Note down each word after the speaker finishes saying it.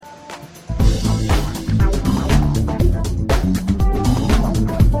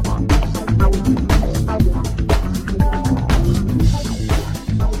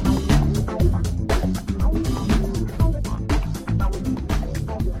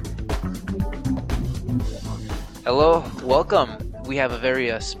Hello, welcome. We have a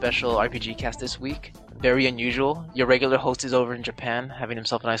very special RPGCast this week. Very unusual. Your regular host is over in Japan, having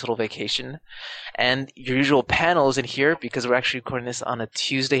himself a nice little vacation. And your usual panel is in here because we're actually recording this on a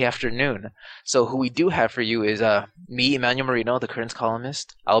Tuesday afternoon. So who we do have for you is me, Emmanuel Marino, the Currents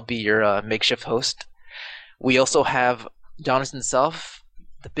columnist. I'll be your makeshift host. We also have Jonathan himself,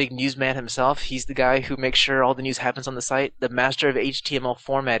 the big newsman himself. He's the guy who makes sure all the news happens on the site, the master of HTML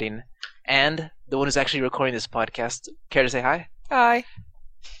formatting, and the one who's actually recording this podcast. Care to say hi? Hi.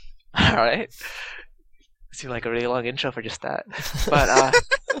 All right. Seemed like a really long intro for just that. But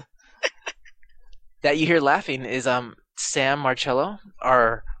that you hear laughing is Sam Marcello,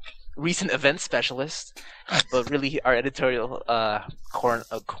 our recent event specialist, but really our editorial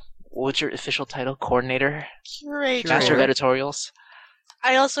what's your official title? Coordinator? Curator. Master of editorials?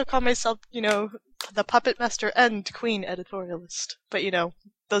 I also call myself, the puppet master and queen editorialist. But,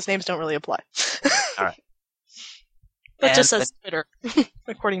 those names don't really apply. All right. But just as Twitter,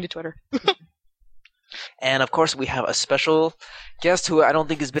 according to Twitter. And of course, we have a special guest who I don't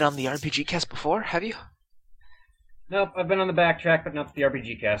think has been on the RPGcast before. Have you? Nope, I've been on the backtrack, but not the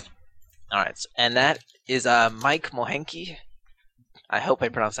RPGcast. All right, and that is Mike Mohenki. I hope I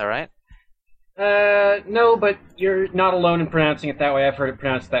pronounced that right. No, but you're not alone in pronouncing it that way. I've heard it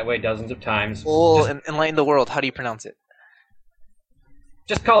pronounced that way dozens of times. Well, enlighten the world. How do you pronounce it?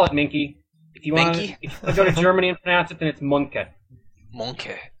 Just call it Minky. If you want Minky? to go to Germany and pronounce it, then it's Munke.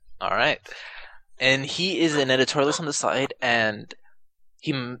 Monke. All right. And he is an editorialist on the site, and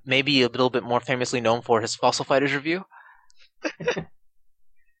he may be a little bit more famously known for his Fossil Fighters review.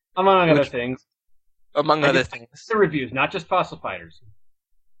 Among other things. Among other things. The reviews, not just Fossil Fighters.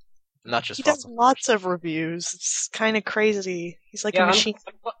 Not just He Fossil does lots of reviews. It's kind of crazy. He's like a machine.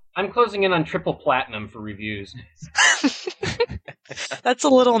 I'm closing in on triple platinum for reviews. That's a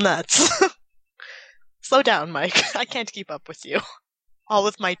little nuts. Slow down, Mike. I can't keep up with you. All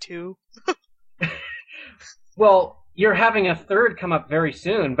with my two. Well, you're having a third come up very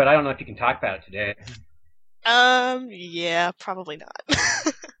soon, but I don't know if you can talk about it today. Yeah, probably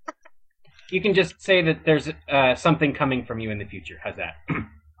not. You can just say that there's something coming from you in the future. How's that?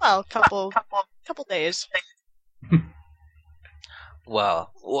 Well, couple days.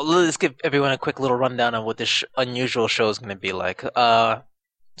 Well, let's give everyone a quick little rundown of what this unusual show is going to be like.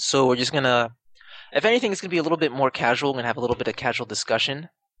 So we're just going to, if anything, it's going to be a little bit more casual. We're going to have a little bit of casual discussion.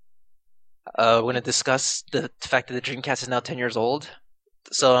 We're going to discuss the fact that the Dreamcast is now 10 years old,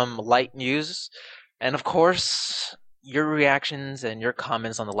 some light news, and of course, your reactions and your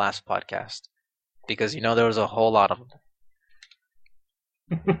comments on the last podcast. Because, there was a whole lot of them.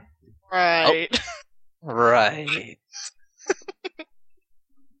 Right. Oh, right.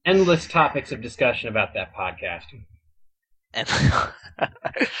 Endless topics of discussion about that podcast. And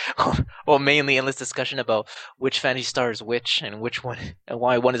well, mainly endless discussion about which Phantasy Star is which, and which one, and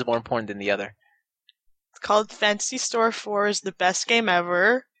why one is more important than the other. It's called Phantasy Star 4 is the best game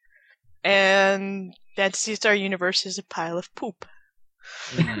ever, and Phantasy Star Universe is a pile of poop.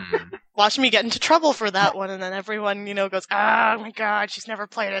 Watch me get into trouble for that one, and then everyone, goes, "Oh my god, she's never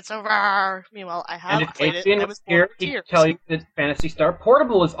played it, so rar." Meanwhile, I have played it, and I was here, bored he'd tears. tell you that Phantasy Star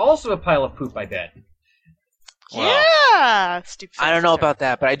Portable is also a pile of poop, I bet. Well, Yeah! Stupid I don't know Phantasy Star. about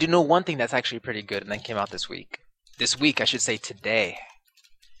that, but I do know one thing that's actually pretty good, and that came out this week. This week, I should say today,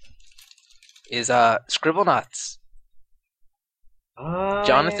 is Scribblenauts.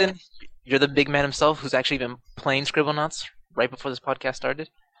 Jonathan, you're the big man himself who's actually been playing Scribblenauts right before this podcast started.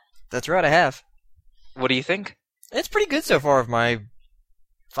 That's right, I have. What do you think? It's pretty good so far of my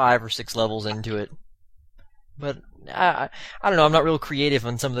 5 or 6 levels into it. But I don't know, I'm not real creative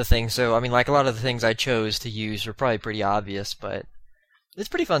on some of the things, so a lot of the things I chose to use are probably pretty obvious, but it's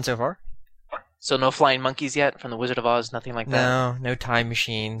pretty fun so far. So no flying monkeys yet from the Wizard of Oz, nothing like that? No time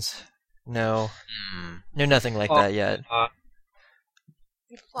machines. No nothing like that yet.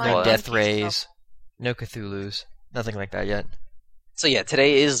 Flying No death monkeys, rays. No Cthulhu's. Nothing like that yet. So yeah,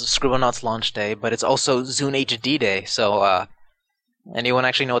 today is Scribblenauts launch day, but it's also Zune HD day, so anyone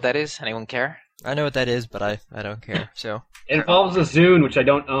actually know what that is? Anyone care? I know what that is, but I don't care, so. It involves a Zune, which I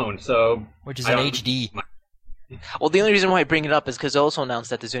don't own, so... Which is an HD. Well, the only reason why I bring it up is because they also announced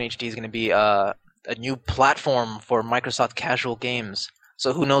that the Zune HD is going to be a new platform for Microsoft casual games.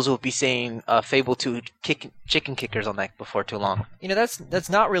 So who knows, we'll be seeing Fable 2 chicken kickers on that before too long. That's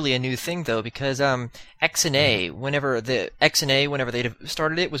not really a new thing though, because XNA, whenever they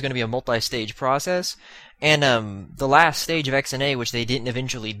started it, was going to be a multi-stage process, and the last stage of XNA, which they didn't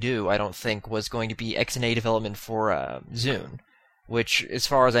eventually do, I don't think, was going to be XNA development for Zune, which, as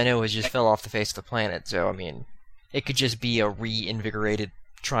far as I know, has just fell off the face of the planet. So it could just be a reinvigorated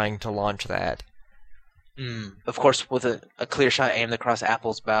trying to launch that. Of course, with a clear shot aimed across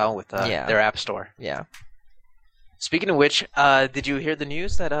Apple's bow with Yeah. their App Store. Yeah. Speaking of which, did you hear the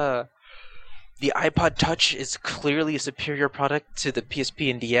news that the iPod Touch is clearly a superior product to the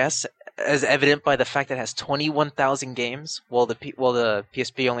PSP and DS, as evident by the fact that it has 21,000 games, while the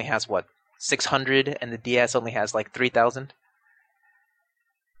PSP only has 600, and the DS only has like 3,000.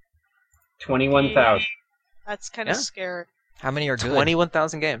 21,000. That's kind of Yeah. scary. How many are good?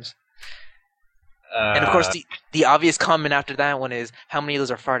 21,000 games. And of course, the obvious comment after that one is, how many of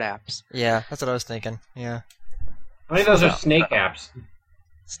those are fart apps? Yeah, that's what I was thinking. Yeah. How many of those are Snake apps?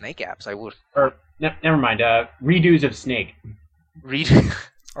 Snake apps, I would Or never mind. Redos of Snake read.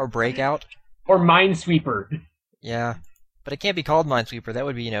 Or Breakout. or Minesweeper. Yeah. But it can't be called Minesweeper. That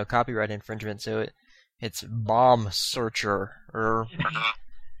would be, copyright infringement. So it's Bomb Searcher or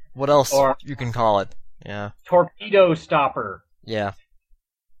what else Or- you can call it. Yeah. Torpedo Stopper. Yeah.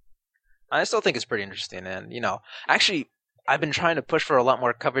 I still think it's pretty interesting, and actually, I've been trying to push for a lot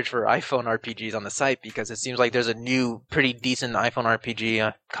more coverage for iPhone RPGs on the site because it seems like there's a new, pretty decent iPhone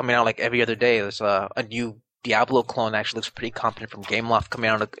RPG coming out like every other day. There's a new Diablo clone that actually looks pretty competent from Gameloft coming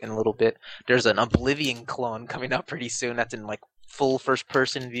out in a little bit. There's an Oblivion clone coming out pretty soon that's in like full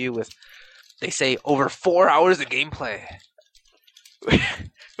first-person view with, they say, over 4 hours of gameplay,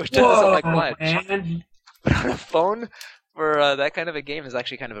 which doesn't sound like much. Man. But on a phone for that kind of a game is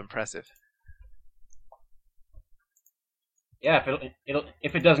actually kind of impressive. Yeah,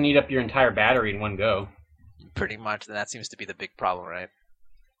 if it doesn't eat up your entire battery in one go. Pretty much, then that seems to be the big problem, right?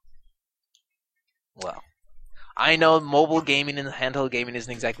 Well, I know mobile gaming and handheld gaming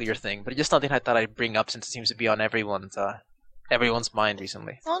isn't exactly your thing, but it's just something I thought I'd bring up since it seems to be on everyone's mind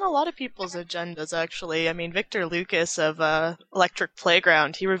recently. It's on a lot of people's agendas, actually. I mean, Victor Lucas of Electric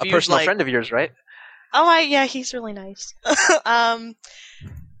Playground, he A reviewed personal friend of yours, right? yeah, he's really nice. I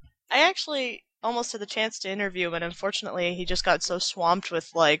actually almost had the chance to interview him, and unfortunately, he just got so swamped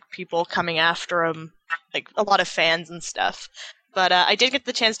with like people coming after him, like a lot of fans and stuff. But I did get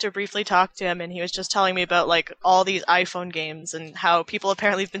the chance to briefly talk to him, and he was just telling me about like all these iPhone games and how people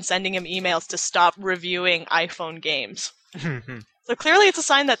apparently have been sending him emails to stop reviewing iPhone games. So clearly, it's a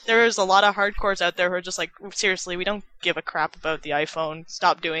sign that there's a lot of hardcores out there who are just like, seriously, we don't give a crap about the iPhone.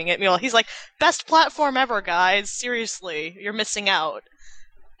 Stop doing it. Meanwhile, he's like, best platform ever, guys. Seriously, you're missing out.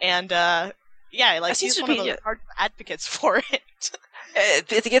 And yeah, like That seems he's to one of be- those hard advocates for it.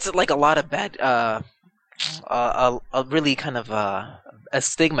 It gets like a lot of bad, a really kind of a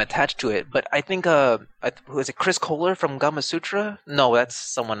stigma attached to it. But I think, who is it? Chris Kohler from Gama Sutra? No, that's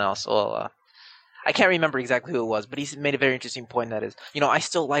someone else. Well, I can't remember exactly who it was, but he made a very interesting point. That is, I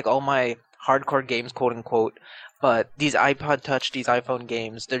still like all my hardcore games, quote unquote, but these iPod Touch, these iPhone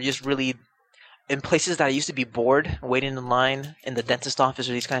games, they're just really in places that I used to be bored, waiting in line in the dentist office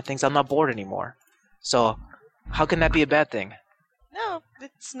or these kind of things. I'm not bored anymore. So, how can that be a bad thing? No,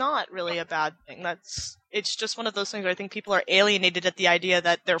 it's not really a bad thing. It's just one of those things where I think people are alienated at the idea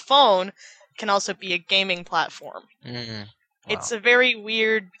that their phone can also be a gaming platform. Mm, It's a very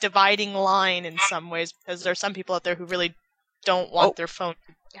weird dividing line in some ways because there are some people out there who really don't want their phone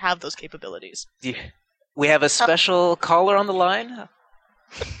to have those capabilities. We have a special caller on the line.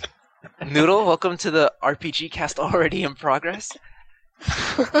 Noodle, welcome to the RPGCast already in progress.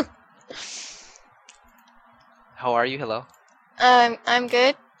 How are you? Hello. I'm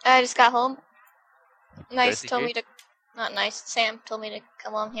good. I just got home. Nice to told hear. me to, not nice. Sam told me to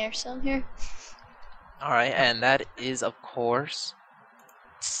come on here, so I'm here. All right, and that is, of course,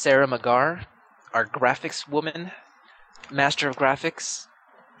 Sarah Magar, our graphics woman, master of graphics,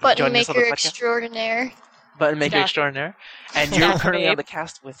 Button joining us on the maker podcast. extraordinaire. Button maker Yeah. extraordinaire. And you're currently on the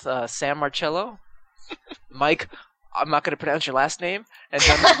cast with Sam Marcello. Mike, I'm not going to pronounce your last name. And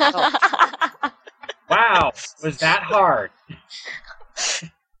then, Wow, was that hard?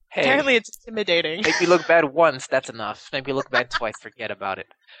 hey, Apparently it's intimidating. make me look bad once, that's enough. Make me look bad twice, forget about it.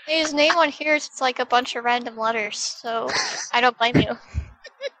 His name on here is like a bunch of random letters, so I don't blame you.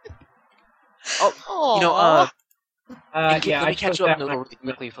 Aw. Let Yeah, me I catch chose you up that Noodle, one. really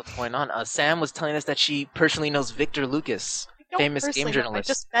quickly with what's going on. Sam was telling us that she personally knows Victor Lucas, I don't famous game personally know. journalist.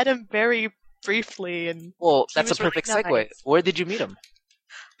 I just met him very briefly, and Well, he that's a was really perfect segue. nice. Where did you meet him?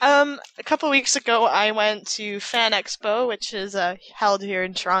 a couple weeks ago I went to Fan Expo, which is held here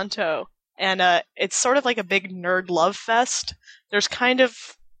in Toronto, and it's sort of like a big nerd love fest. It's kind of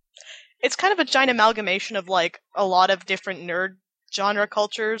a giant amalgamation of like a lot of different nerd genre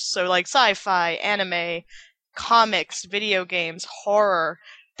cultures, so like sci-fi, anime, comics, video games, horror.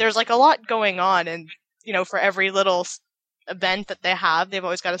 There's like a lot going on, and for every little event that they have, they've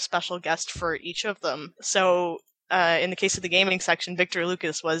always got a special guest for each of them. So in the case of the gaming section, Victor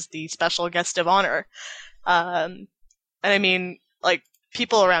Lucas was the special guest of honor. And I mean, like,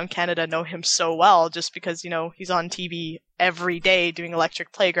 people around Canada know him so well just because, he's on TV every day doing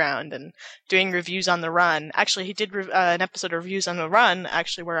Electric Playground and doing reviews on the Run. Actually, he did an episode of Reviews on the Run,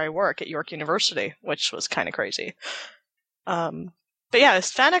 actually, where I work at York University, which was kind of crazy. But yeah,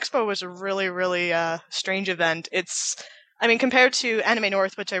 this Fan Expo was a really, really strange event. Compared to Anime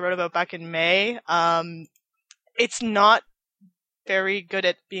North, which I wrote about back in May, it's not very good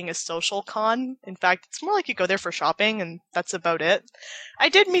at being a social con. In fact, it's more like you go there for shopping, and that's about it. I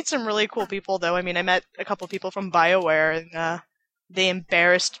did meet some really cool people, though. I mean, I met a couple people from BioWare, and they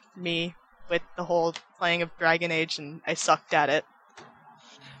embarrassed me with the whole playing of Dragon Age, and I sucked at it.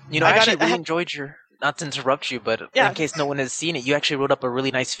 I actually really enjoyed your... Not to interrupt you, but in case no one has seen it, you actually wrote up a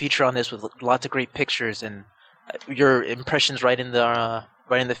really nice feature on this with lots of great pictures and your impressions right in the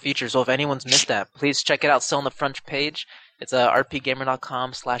feature. So if anyone's missed that, please check it out. Still on the front page. It's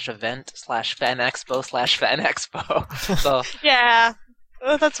rpgamer.com/event/fanexpo/fanexpo. So yeah,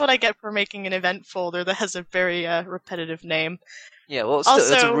 that's what I get for making an event folder that has a very repetitive name. Yeah, well, still,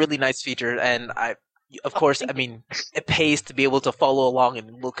 it's a really nice feature, and of course, it pays to be able to follow along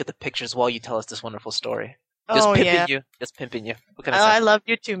and look at the pictures while you tell us this wonderful story. Just pimping you. What can I say? I love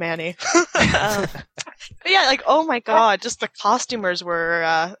you too, Manny. But yeah, oh my god, just the costumers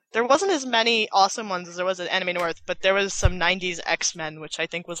were, there wasn't as many awesome ones as there was at Anime North, but there was some 90s X-Men, which I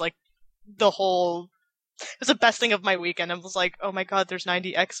think was it was the best thing of my weekend. I was like, oh my god, there's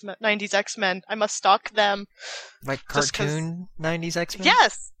 90s X-Men. I must stalk them. Like cartoon 90s X-Men?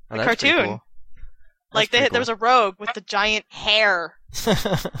 Yes! Oh, the cartoon. Cool. There was a rogue with the giant hair,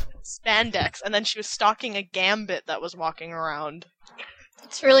 spandex, and then she was stalking a Gambit that was walking around.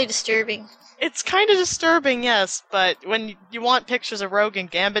 It's really disturbing. It's kind of disturbing, yes, but when you want pictures of Rogue and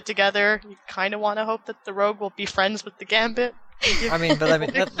Gambit together, you kind of want to hope that the Rogue will be friends with the Gambit.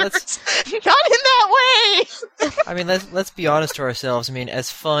 let's not in that way. Let's be honest to ourselves.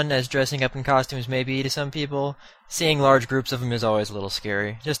 As fun as dressing up in costumes may be to some people, seeing large groups of them is always a little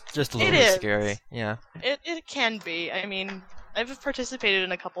scary. Just a little bit scary. Yeah. It can be. I've participated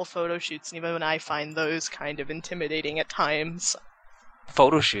in a couple photo shoots, and even I find those kind of intimidating at times.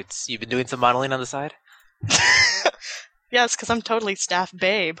 Photo shoots? You've been doing some modeling on the side? Yes, because I'm totally staff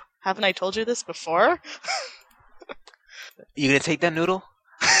babe. Haven't I told you this before? You gonna take that noodle?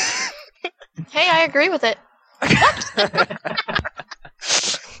 Hey, I agree with it.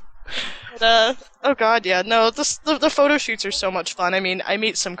 But, oh god, yeah, no, the photo shoots are so much fun. I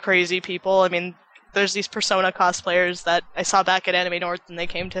meet some crazy people. There's these Persona cosplayers that I saw back at Anime North, and they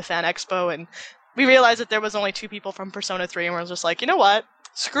came to Fan Expo, and we realized that there was only 2 people from Persona 3, and we were just like, you know what?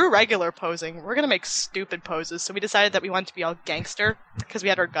 Screw regular posing. We're gonna make stupid poses. So we decided that we wanted to be all gangster, because we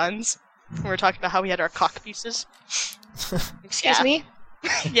had our guns. We were talking about how we had our cock pieces. Excuse me?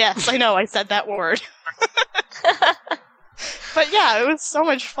 Yes, I know, I said that word. But yeah, it was so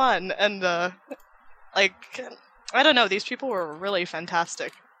much fun, and, I don't know, these people were really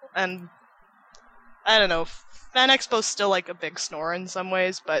fantastic. And, I don't know, Fan Expo's still a big snore in some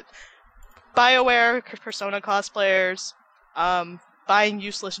ways, but BioWare, Persona cosplayers, buying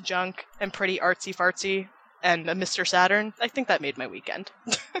useless junk, and pretty artsy-fartsy, and a Mr. Saturn, I think that made my weekend.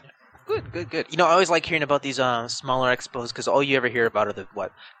 Good. I always like hearing about these smaller expos because all you ever hear about are the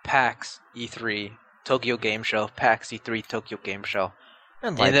PAX, E3, Tokyo Game Show, PAX, E3, Tokyo Game Show.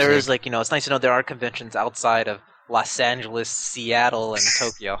 And there is it's nice to know there are conventions outside of Los Angeles, Seattle, and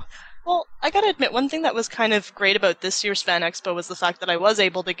Tokyo. Well, I gotta admit, one thing that was kind of great about this year's Fan Expo was the fact that I was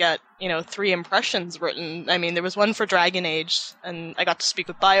able to get, 3 impressions written. There was one for Dragon Age, and I got to speak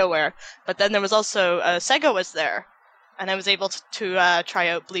with BioWare, but then there was also, Sega was there, and I was able to try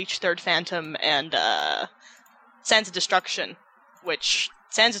out Bleach, Third Phantom, and Sands of Destruction, which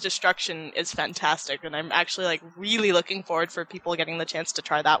Sands of Destruction is fantastic, and I'm actually really looking forward for people getting the chance to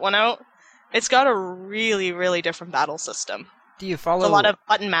try that one out. It's got a really, really different battle system. Do you follow? It's a lot of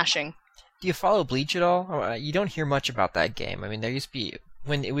button mashing. Do you follow Bleach at all? You don't hear much about that game. There used to be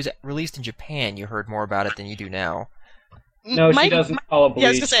when it was released in Japan. You heard more about it than you do now. No, she doesn't follow Bleach. Yeah,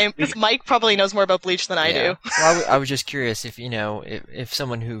 I was gonna say Mike probably knows more about Bleach than I do. Well, I was just curious if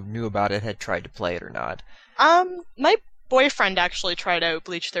someone who knew about it had tried to play it or not. My boyfriend actually tried out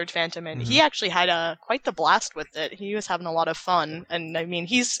Bleach Third Phantom, and he actually had quite the blast with it. He was having a lot of fun, and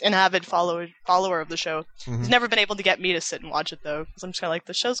he's an avid follower of the show. He's never been able to get me to sit and watch it though, because I'm just kind of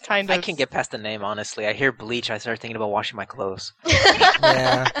the show's kind of. I can't get past the name, honestly. I hear Bleach, I start thinking about washing my clothes.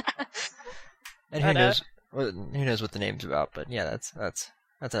 Yeah. And who knows? Who knows what the name's about? But yeah, that's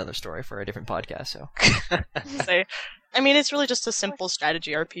another story for a different podcast. So. It's really just a simple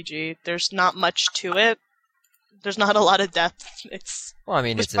strategy RPG. There's not much to it. there's not a lot of depth. It's Well, I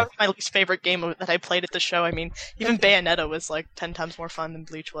mean, it's probably my least favorite game that I played at the show. I mean, even Bayonetta was like 10 times more fun than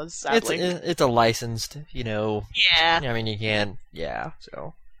Bleach was. Sadly, it's a licensed, yeah. I mean, you can't,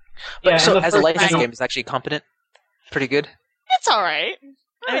 so. But Yeah, so and the as a first licensed thing- game, it's actually competent, pretty good. It's all right.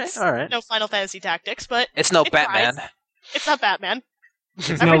 I mean, it's all right. no Final Fantasy Tactics, but It's no it Batman. tries. It's not Batman. It's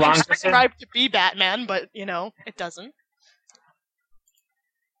no Everything's longer described to be Batman, but it doesn't.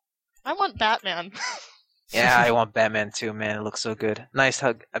 I want Batman. Yeah, I want Batman too, man. It looks so good. Nice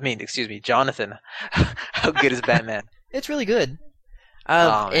hug. Excuse me, Jonathan. How good is Batman? It's really good.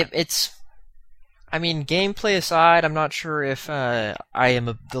 Oh, man. I mean, gameplay aside, I'm not sure if I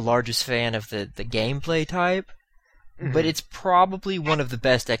am the largest fan of the gameplay type, but it's probably one of the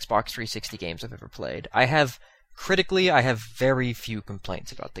best Xbox 360 games I've ever played. I have very few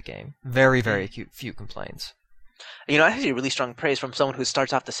complaints about the game. Very, very few complaints. I actually really strong praise from someone who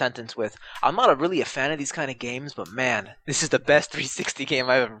starts off the sentence with, "I'm not really a fan of these kind of games, but man, this is the best 360 game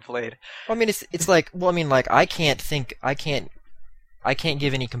I've ever played." Well, I mean, it's like, I can't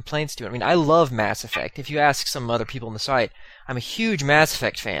give any complaints to it. I mean, I love Mass Effect. If you ask some other people on the site, I'm a huge Mass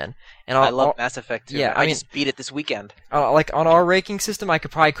Effect fan, and I love Mass Effect too. Yeah, I just beat it this weekend. Like on our ranking system, I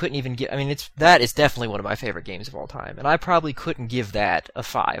couldn't even give. I mean, that is definitely one of my favorite games of all time, and I probably couldn't give that a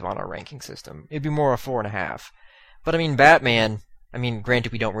 5 on our ranking system. It'd be more a 4.5. But I mean, Batman. I mean,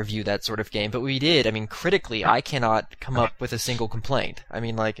 granted, we don't review that sort of game, but we did. I mean, critically, I cannot come up with a single complaint. I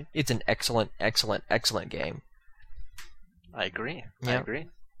mean, like, it's an excellent, excellent, excellent game. I agree. Yeah. I agree.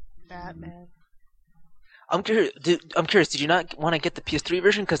 Batman. I'm curious. Did you not want to get the PS3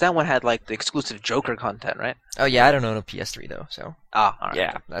 version? Because that one had like the exclusive Joker content, right? Oh yeah, I don't own a PS3 though, so Ah, all right.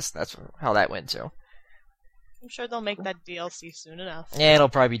 yeah, that's how that went. So I'm sure they'll make that DLC soon enough. yeah, it'll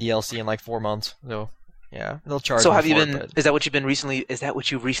probably be DLC in like 4 months. So yeah, they'll charge. So me have you for been? it, but- Is that what you've been recently? Is that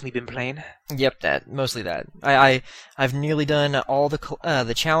what you've recently been playing? Yep, mostly that. I've nearly done all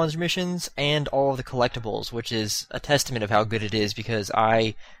the challenge missions and all of the collectibles, which is a testament of how good it is because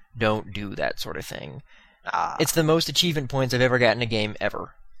I don't do that sort of thing. Ah, It's the most achievement points I've ever gotten in a game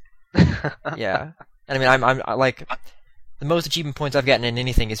ever. Yeah, and I mean I'm like the most achievement points I've gotten in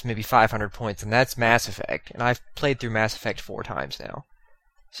anything is maybe 500 points, and that's Mass Effect, and I've played through Mass Effect 4 times now.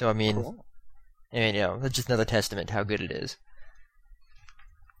 So I mean, Cool. That's just another testament to how good it is.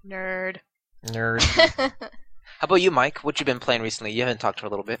 Nerd. Nerd. How about you, Mike? What you been playing recently? You haven't talked for a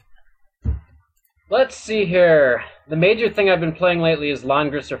little bit. Let's see here. The major thing I've been playing lately is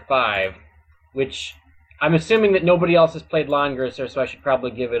Langrisser 5, which I'm assuming that nobody else has played Langrisser, so I should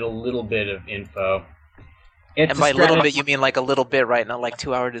probably give it a little bit of info. It's And by a a little strategy- bit, you mean like a little bit, right? Not like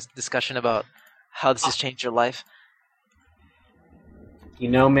 2 hour discussion about how this has changed your life. You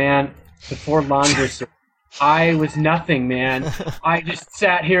know, man, before Langrisser, I was nothing, man. I just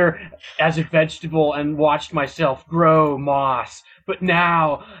sat here as a vegetable and watched myself grow moss. But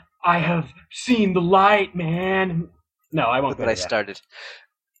now I have seen the light, man. No, I won't Look go what I to that. started.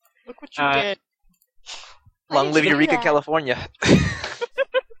 Look what you Uh, did. Long live did you do Eureka, that? California.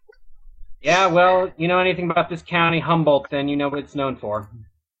 Yeah, well, you know anything about this county, Humboldt, then you know what it's known for.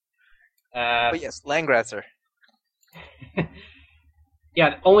 But yes, Langratzer.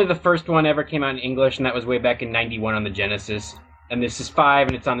 Yeah, only the first one ever came out in English, and that was way back in '91 on the Genesis. And this is 5,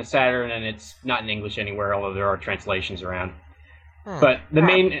 and it's on the Saturn, and it's not in English anywhere, although there are translations around. But the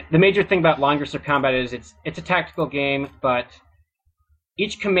major thing about Langrisser Combat is it's a tactical game, but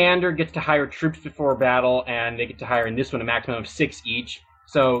each commander gets to hire troops before battle, and they get to hire in this one a maximum of 6 each.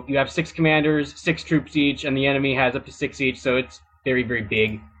 So you have 6 commanders, 6 troops each, and the enemy has up to 6 each, so it's very, very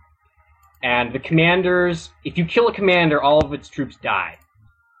big. And the commanders, if you kill a commander, all of its troops die.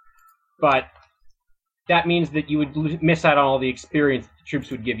 But that means that you would miss out on all the experience that the troops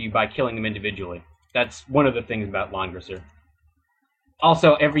would give you by killing them individually. That's one of the things about Langrisser.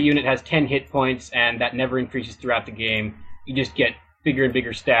 Also, every unit has 10 hit points, and that never increases throughout the game. You just get bigger and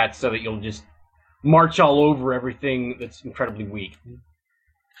bigger stats so that you'll just march all over everything that's incredibly weak.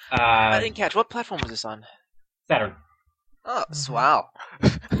 I didn't catch. What platform was this on? Saturn. Oh, wow.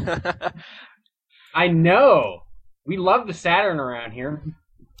 I know! We love the Saturn around here.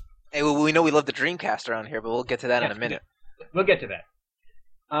 Hey, well, we know we love the Dreamcast around here, but we'll get to that in a minute. We'll get to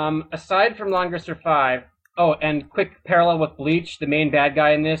that. Aside from Langrisser 5, oh, and quick parallel with Bleach, the main bad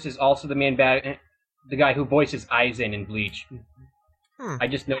guy in this is also the guy who voices Aizen in Bleach. I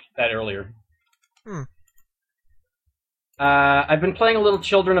just noticed that earlier. I've been playing a little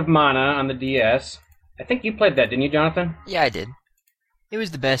Children of Mana on the DS. I think you played that, didn't you, Jonathan? Yeah, I did. It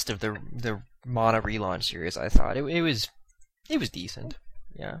was the best of the Mana relaunch series. I thought it was decent.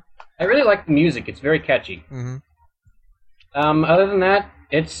 Yeah. I really like the music. It's very catchy. Mm-hmm. Other than that,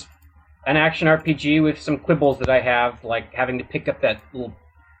 it's an action RPG with some quibbles that I have, like having to pick up that little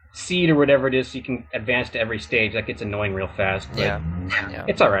seed or whatever it is so you can advance to every stage. That gets annoying real fast. But Yeah.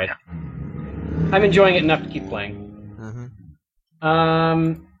 it's alright. I'm enjoying it enough to keep playing.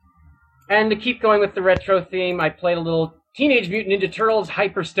 And to keep going with the retro theme, I played a little Teenage Mutant Ninja Turtles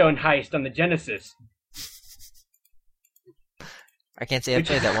Hyperstone Heist on the Genesis. I can't say I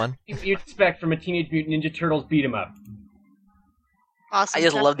played that one. You'd expect from a Teenage Mutant Ninja Turtles beat 'em up. Awesome. I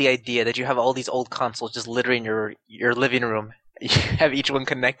just love the idea that you have all these old consoles just littering your living room. You have each one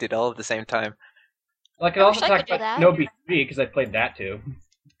connected all at the same time. Well, I could also wish I talk could do about that. Nobi 3, because I played that too.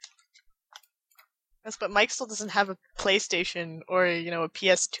 Yes, but Mike still doesn't have a PlayStation or, a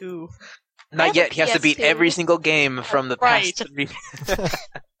PS2. Not have yet. a He has to beat PS2. every single game from the Right. past.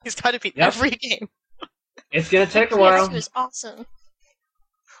 He's got to beat Yep. every game. It's gonna take a PS2 while. was awesome.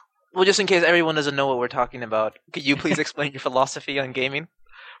 Well, just in case everyone doesn't know what we're talking about, could you please explain your philosophy on gaming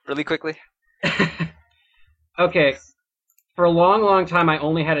really quickly? Okay. For a long, long time, I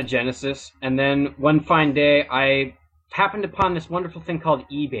only had a Genesis, and then one fine day, I happened upon this wonderful thing called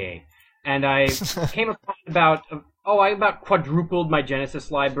eBay, and I came upon I about quadrupled my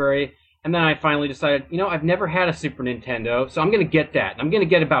Genesis library, and then I finally decided, I've never had a Super Nintendo, so I'm going to get that. And I'm going to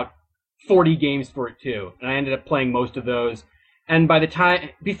get about 40 games for it too, and I ended up playing most of those. And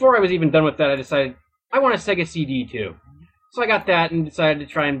before I was even done with that, I decided I want a Sega CD too. So I got that and decided to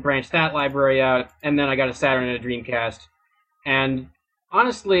try and branch that library out, and then I got a Saturn and a Dreamcast. And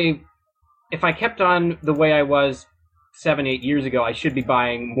honestly, if I kept on the way I was 7-8 years ago, I should be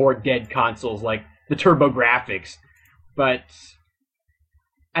buying more dead consoles like the TurboGrafx. But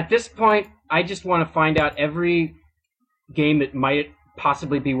at this point, I just want to find out every game that might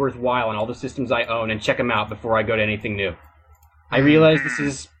possibly be worthwhile on all the systems I own and check them out before I go to anything new. I realize this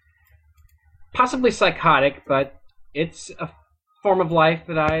is possibly psychotic, but it's a form of life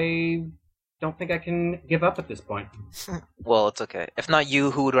that I don't think I can give up at this point. Well, it's okay. If not you,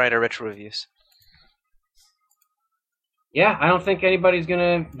 who would write our retro reviews? Yeah, I don't think anybody's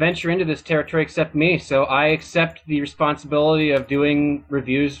going to venture into this territory except me, so I accept the responsibility of doing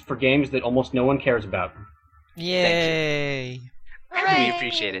reviews for games that almost no one cares about. Yay! We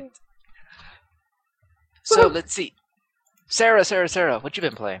appreciate it. So, let's see. Sarah, what you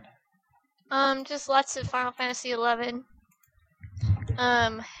been playing? Just lots of Final Fantasy 11.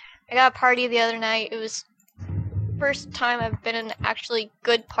 I got a party the other night. It was first time I've been in an actually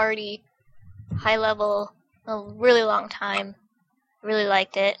good party, high level, a really long time. Really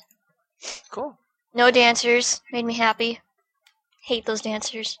liked it. Cool. No dancers, made me happy. Hate those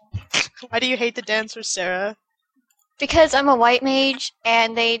dancers. Why do you hate the dancers, Sarah? Because I'm a white mage,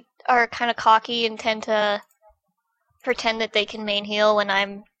 and they are kind of cocky and tend to pretend that they can main heal when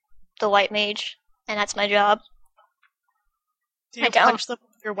I'm the white mage, and that's my job. Do you I don't. punch them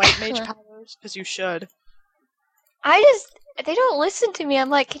with your white mage powers? Because you should. They don't listen to me. I'm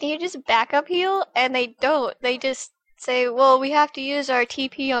like, can you just back up heal? And they don't. They just say, well, we have to use our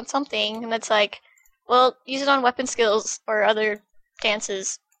TP on something. And it's like, well, use it on weapon skills or other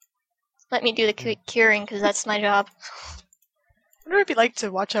dances. Let me do the curing, because that's my job. I wonder if it'd be like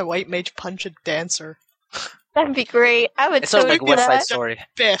to watch a white mage punch a dancer. That'd be great. I would It sounds totally like do West Side that. Story.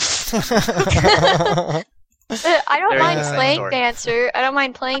 Biff. I don't Very mind West Side playing Story. dancer. I don't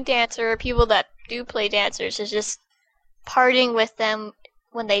mind playing dancer or people that do play dancers. It's just partying with them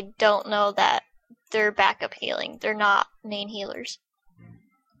when they don't know that they're backup healing. They're not main healers.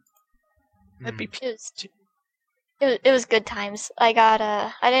 That'd be It was good times. I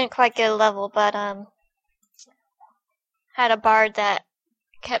didn't quite get a level, but had a bard that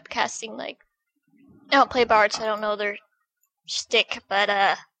kept casting I don't play bards, so I don't know their shtick,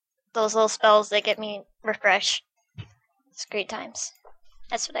 but those little spells that get me refresh. It's great times.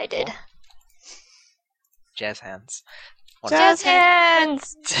 That's what I did. Jazz hands. Jazz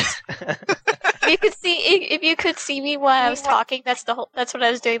hands. If you could see me while I was talking, that's what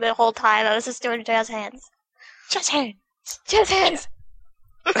I was doing the whole time. I was just doing jazz hands. Jazz hands. Jazz hands.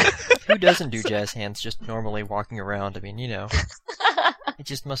 Who doesn't do jazz hands just normally walking around? I mean, it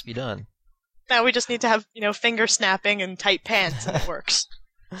just must be done. Now we just need to have, finger snapping and tight pants, and it works.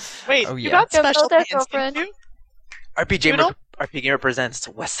 Wait, Oh, you yeah. got Don't special go there, pants, girlfriend. didn't RPG Noodle? RPG presents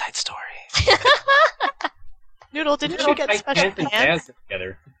West Side Story. you? Noodle, didn't you get Tight special pants and pants? jazz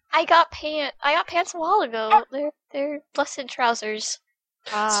together? I got pants a while ago. They're blessed trousers.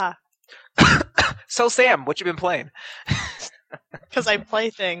 Ah, So Sam, what you been playing? because I play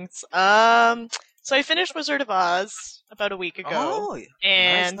things. So I finished Wizard of Oz about a week ago, Oh,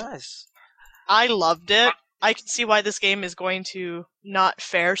 and nice. I loved it. I can see why this game is going to not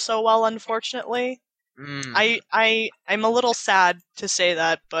fare so well, unfortunately. I'm a little sad to say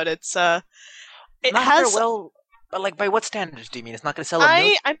that, but it Not has. very well, but like by what standards do you mean? It's not going to sell a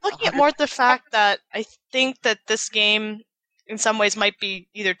million? I'm looking at more at the fact that I think that this game, in some ways, might be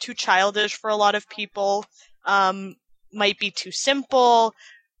either too childish for a lot of people, might be too simple,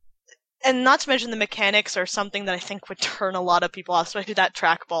 and not to mention the mechanics are something that I think would turn a lot of people off, especially that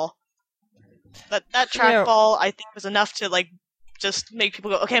trackball. That trackball, I think, was enough to like just make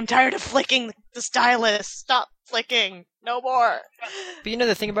people go, okay, I'm tired of flicking the stylus. Stop flicking. No more. But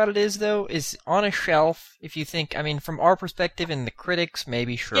the thing about it is, though, is on a shelf, if you think, from our perspective and the critics,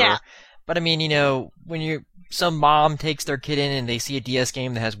 maybe, sure. Yeah. But when some mom takes their kid in and they see a DS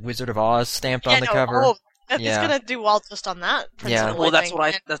game that has Wizard of Oz stamped on the cover. Oh, it's gonna do well just on that principle. Yeah. Well, that's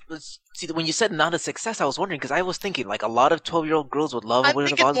what see. When you said not a success, I was wondering because I was thinking like a lot of 12-year-old girls would love a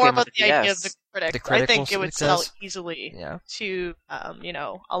Wizard of Oz game. I'm thinking more about the idea of the critics. The critical I think it would sell easily to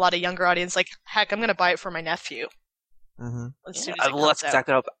a lot of younger audience. Like, heck, I'm gonna buy it for my nephew. Mm-hmm. That's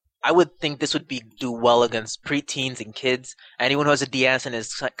exactly what I would think. This would do well against preteens and kids. Anyone who has a DS and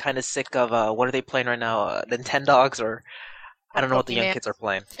is kind of sick of what are they playing right now? Nintendogs or. I don't know what the young kids are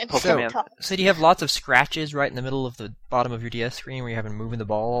playing. Pokemon. So do you have lots of scratches right in the middle of the bottom of your DS screen where you're having moving the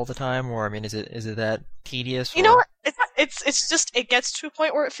ball all the time, or is it that tedious? You know what? It's just it gets to a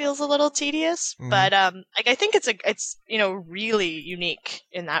point where it feels a little tedious, but I think it's really unique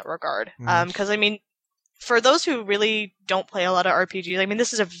in that regard. Because for those who really don't play a lot of RPGs,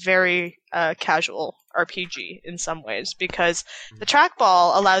 this is a very casual RPG in some ways because the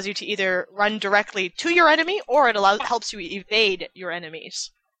trackball allows you to either run directly to your enemy or it helps you evade your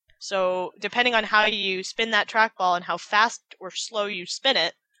enemies. So depending on how you spin that trackball and how fast or slow you spin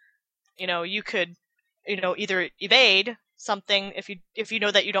it, you could either evade something if you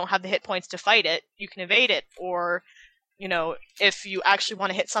know that you don't have the hit points to fight it, you can evade it, or if you actually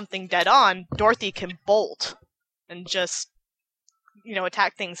want to hit something dead on, Dorothy can bolt and just,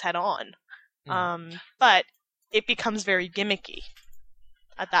 attack things head on. But it becomes very gimmicky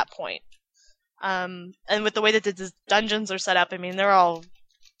at that point. And with the way that the dungeons are set up,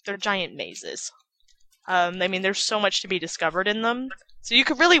 they're giant mazes. There's so much to be discovered in them. So you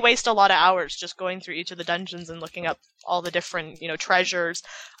could really waste a lot of hours just going through each of the dungeons and looking up all the different, treasures,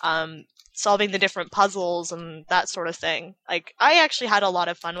 solving the different puzzles and that sort of thing. Like, I actually had a lot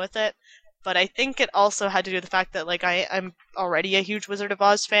of fun with it, but I think it also had to do with the fact that, I'm already a huge Wizard of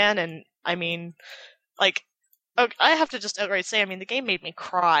Oz fan, and, I have to just outright say, the game made me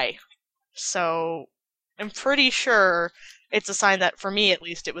cry. So, I'm pretty sure it's a sign that, for me at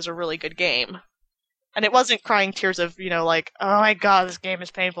least, it was a really good game. And it wasn't crying tears of, oh my god, this game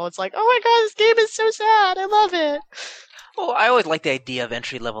is painful. It's like, oh my god, this game is so sad. I love it. Well, I always like the idea of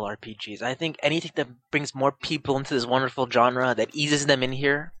entry-level RPGs. I think anything that brings more people into this wonderful genre, that eases them in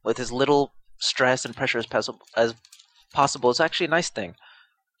here with as little stress and pressure as possible, is actually a nice thing.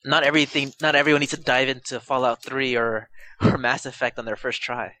 Not everyone needs to dive into Fallout 3 or Mass Effect on their first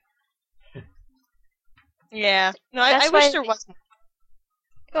try. Yeah. No, I wish there was.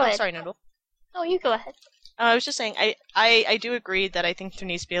 Go ahead. Sorry, Noodle. No, you go ahead. I was just saying, I do agree that I think there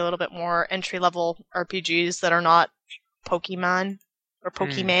needs to be a little bit more entry-level RPGs that are not Pokemon or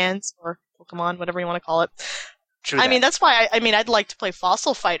Pokemans or Pokemon, whatever you want to call it. True. That's why I'd like to play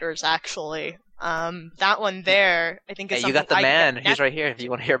Fossil Fighters actually. That one there, I think is something you got the man. He's right here. If you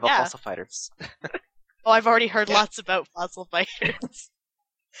want to hear about Fossil Fighters. Oh, I've already heard lots about Fossil Fighters.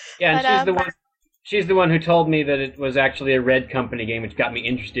 Yeah, and she's the one who told me that it was actually a Red Company game, which got me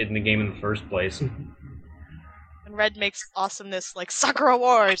interested in the game in the first place. And Red makes awesomeness like Sakura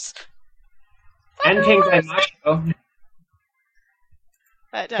Wars. And Tengai Macho.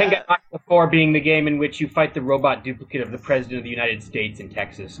 Tengai Macho 4 being the game in which you fight the robot duplicate of the President of the United States in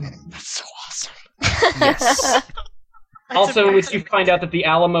Texas. That's so awesome. Yes. Also, in which you find out that the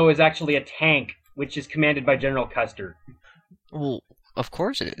Alamo is actually a tank, which is commanded by General Custer. Well, of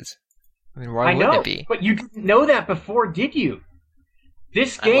course it is. Why wouldn't it be? But you didn't know that before, did you?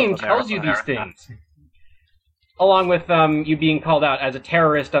 This game tells you these things. Along with you being called out as a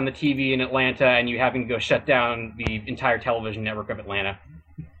terrorist on the TV in Atlanta and you having to go shut down the entire television network of Atlanta.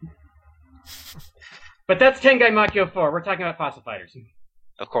 But that's Tengai Macho 4. We're talking about Fossil Fighters.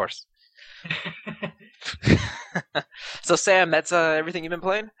 Of course. So, Sam, that's everything you've been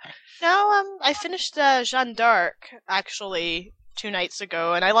playing? No, I finished Jeanne d'Arc, actually, 2 nights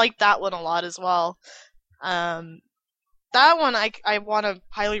ago, and I liked that one a lot as well. That one I want to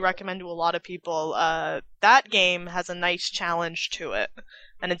highly recommend to a lot of people. That game has a nice challenge to it,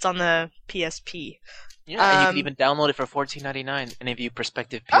 and it's on the PSP. Yeah, and you can even download it for $14.99. Any of you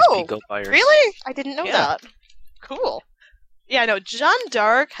prospective PSP Go buyers. Really? I didn't know that. Cool. Yeah, no, Jeanne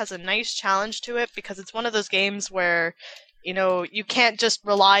d'Arc has a nice challenge to it because it's one of those games where, you can't just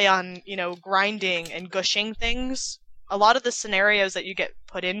rely on, grinding and gushing things. A lot of the scenarios that you get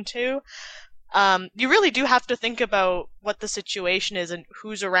put into, you really do have to think about what the situation is and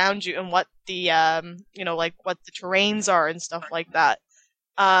who's around you and what the, what the terrains are and stuff like that.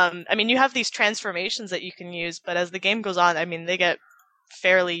 You have these transformations that you can use, but as the game goes on, they get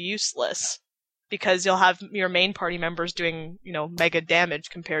fairly useless because you'll have your main party members doing, mega damage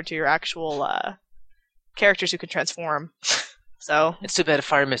compared to your actual characters who can transform. So it's too bad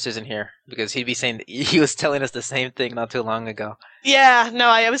Fire Mist isn't here because he'd be saying he was telling us the same thing not too long ago. Yeah, no,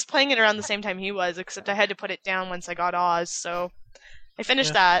 I was playing it around the same time he was, except I had to put it down once I got Oz, so I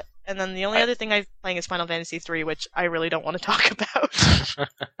finished that, and then the only other thing I'm playing is Final Fantasy III, which I really don't want to talk about.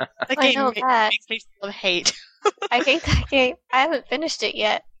 That game makes me full of hate. I hate that game. I haven't finished it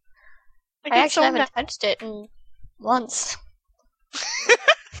yet. I actually haven't touched it in once.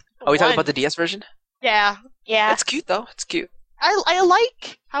 Are we talking about the DS version? Yeah. Yeah. It's cute, though. It's cute. I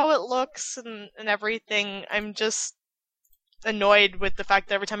like how it looks and everything. I'm just annoyed with the fact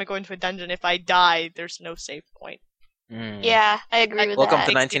that every time I go into a dungeon, if I die, there's no save point. Yeah, I agree with Welcome that.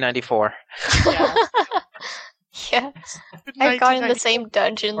 to 1994. Yeah. Yeah. I've gone in the same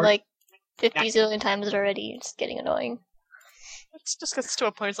dungeon like 50 zillion times already. It's getting annoying. It just gets to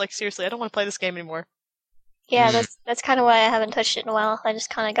a point, it's like, seriously, I don't want to play this game anymore. Yeah, that's kind of why I haven't touched it in a while. I just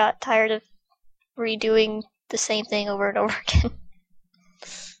kind of got tired of redoing the same thing over and over again.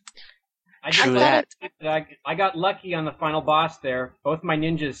 I got lucky on the final boss there. Both my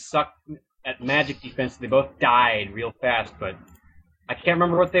ninjas sucked at magic defense. They both died real fast, but I can't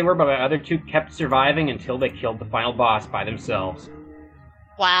remember what they were, but my other two kept surviving until they killed the final boss by themselves.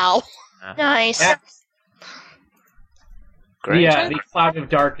 Wow. Nice. Yeah. Great. The Cloud of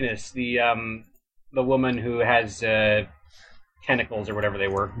Darkness, the woman who has tentacles or whatever they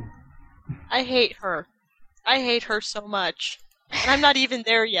were. I hate her. I hate her so much. And I'm not even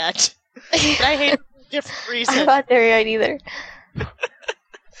there yet. But I hate her for a different reason. I'm not there yet either.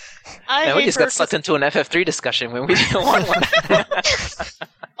 We just got sucked into an FF3 discussion when we didn't want one.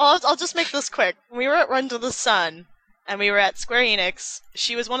 I'll just make this quick. When we were at Run to the Sun, and we were at Square Enix,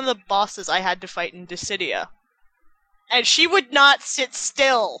 she was one of the bosses I had to fight in Dissidia. And she would not sit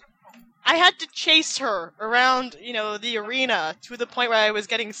still. I had to chase her around, the arena to the point where I was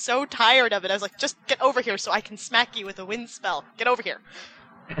getting so tired of it. I was like, just get over here so I can smack you with a wind spell. Get over here.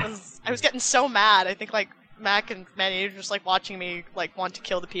 I was getting so mad. I think, Mac and Manny were just, watching me, want to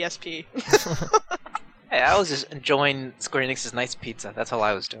kill the PSP. Hey, I was just enjoying Square Enix's nice pizza. That's all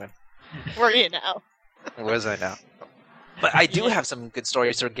I was doing. Were you now? Where was I now? But I do have some good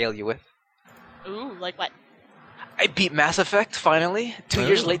stories to regale you with. Ooh, like what? I beat Mass Effect, finally. 2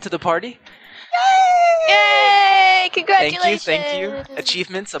 years late to the party. Yay! Congratulations! Thank you.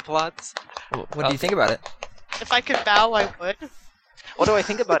 Achievements, applause. What do you think about it? If I could bow, I would. What do I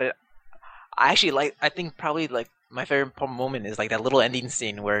think about it? I think probably, my favorite moment is, that little ending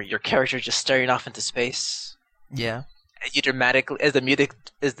scene where your character is just staring off into space. Yeah. And you dramatically, as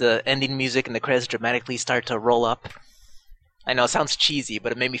the ending music and the credits dramatically start to roll up. I know it sounds cheesy,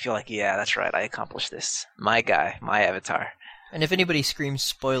 but it made me feel like, yeah, that's right, I accomplished this. My guy, my avatar. And if anybody screams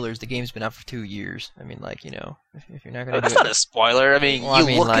spoilers, the game's been out for 2 years. I mean, if you're not gonna That's not a spoiler. I mean,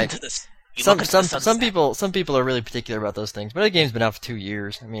 into this. Some people are really particular about those things, but the game's been out for 2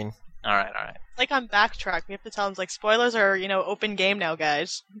 years. I mean, all right. On Backtrack, we have to tell them spoilers are open game now,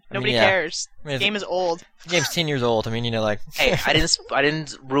 guys. Nobody cares. The game is old. The game's 10 years old. I mean, Hey, I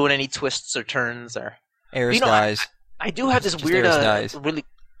didn't ruin any twists or turns or. Eris dies. I do have this weird, really.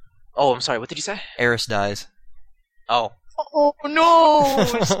 Oh, I'm sorry. What did you say? Eris dies. Oh. Oh no!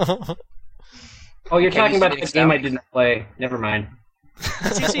 Oh, you're talking about the game I didn't play. Never mind.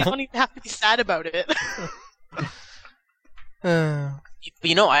 So you don't even have to be sad about it. I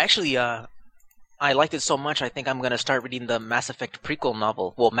actually, I liked it so much. I think I'm gonna start reading the Mass Effect prequel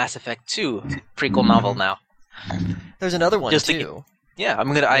novel. Well, Mass Effect 2 prequel novel now. There's another one too. Yeah, I'm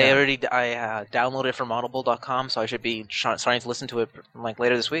gonna. Yeah. I downloaded it from Audible.com, so I should be starting to listen to it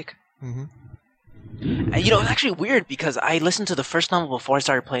later this week. Mm-hmm. And, it's actually weird because I listened to the first novel before I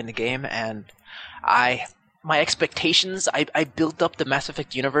started playing the game, and my expectations, I built up the Mass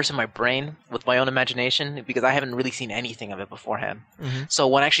Effect universe in my brain with my own imagination because I haven't really seen anything of it beforehand. Mm-hmm. So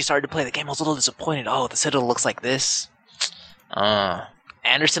when I actually started to play the game, I was a little disappointed. Oh, the Citadel looks like this.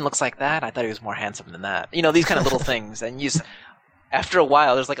 Anderson looks like that. I thought he was more handsome than that. These kind of little things, and after a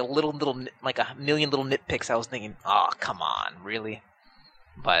while, there's a million little nitpicks. I was thinking, oh, come on, really?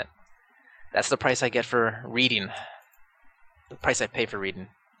 But that's the price I get for reading. The price I pay for reading.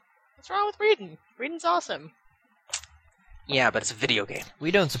 What's wrong with reading? Reading's awesome. Yeah, but it's a video game.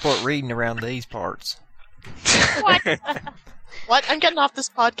 We don't support reading around these parts. What? What? I'm getting off this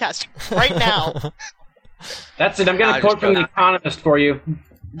podcast right now. That's it. I'm going to quote from The Economist for you.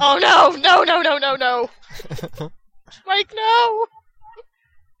 Oh no! No! Mike, no!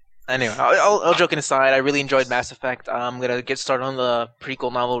 Anyway, all joking aside, I really enjoyed Mass Effect. I'm gonna get started on the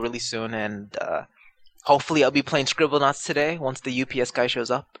prequel novel really soon, and hopefully I'll be playing Scribblenauts today once the UPS guy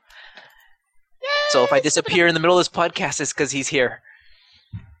shows up. Yay! So if I disappear in the middle of this podcast, it's because he's here.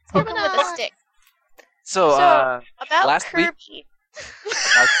 With a stick. So about last Kirby. week,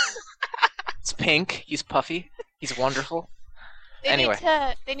 it's pink. He's puffy. He's wonderful. Anyway.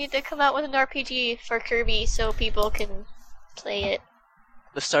 They need to come out with an RPG for Kirby so people can play it.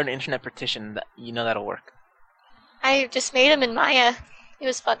 Let's start an internet petition. You know that'll work. I just made him in Maya. It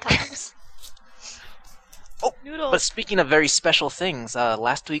was fun times. Oh, Noodles. but speaking of very special things,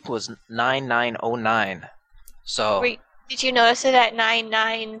 last week was 9909. So Wait, did you notice it at 9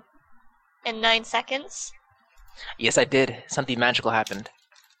 and 9 seconds? yes, I did. Something magical happened.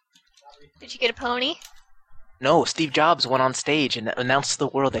 Did you get a pony? No, Steve Jobs went on stage and announced to the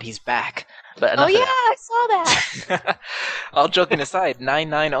world that he's back. But Oh enough of yeah, that. I saw that. All joking aside,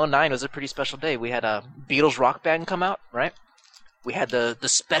 9909 was a pretty special day. We had a Beatles rock band come out, right? We had the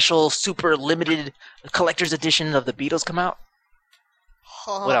special, super limited collector's edition of the Beatles come out.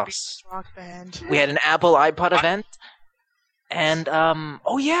 Oh, What else? Rock band. We had an Apple iPod event. And,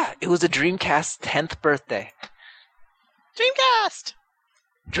 oh yeah, it was the Dreamcast's 10th birthday. Dreamcast!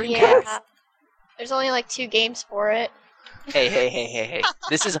 Dreamcast! Yeah. There's only like 2 games for it. Hey.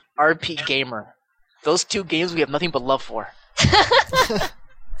 This is RP Gamer. Those 2 games we have nothing but love for.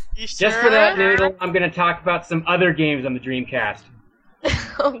 You sure? Just for that, Noodle, I'm going to talk about some other games on the Dreamcast.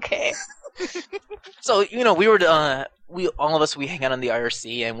 Okay. So, we were, all of us, we hang out on the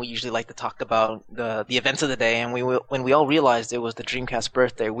IRC, and we usually like to talk about the events of the day, and when we all realized it was the Dreamcast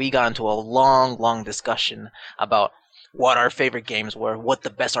birthday, we got into a long discussion about what our favorite games were, what the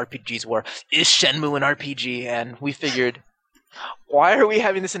best RPGs were, is Shenmue an RPG, and we figured, why are we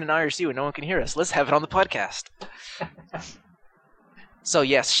having this in an IRC when no one can hear us? Let's have it on the podcast. So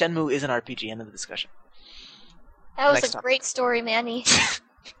yes, Shenmue is an RPG, end of the discussion. That was Next a up. great story, Manny.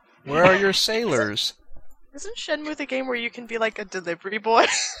 Where are your sailors? Isn't Shenmue the game where you can be like a delivery boy?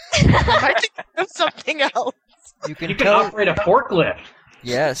 I think of something else. You can You can tell. operate a forklift.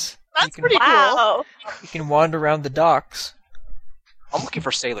 Yes. That's can- pretty cool. Wow. You can wander around the docks. I'm looking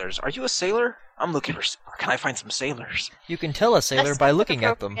for sailors. Are you a sailor? I'm looking for. Can I find some sailors? You can tell a sailor That's by looking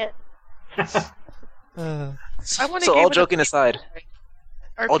at them. appropriate. I want to So game all with joking aside,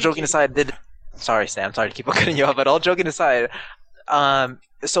 RPG. Sorry, Sam. Sorry to keep on cutting you off, but all joking aside,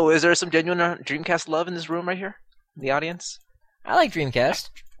 so is there some genuine Dreamcast love in this room right here, in the audience? I like Dreamcast.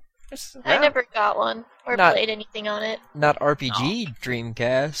 It's I never got one or Not- played anything on it. not RPG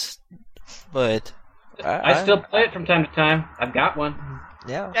Dreamcast, but I still play it from time to time. I've got one.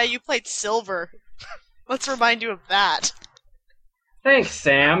 yeah. Yeah, you played Silver. Let's remind you of that. Thanks,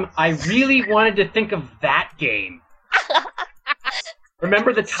 Sam. I really wanted to think of that game.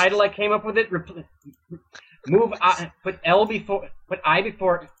 Remember the title I came up with it? Move I, put L before, put I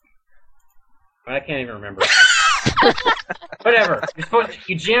before. I can't even remember. Whatever.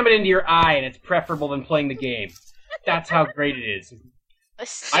 You jam it into your eye, and it's preferable than playing the game. That's how great it is.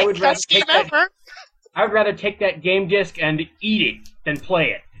 I would rather Best game take that. ever. I would rather take that game disc and eat it than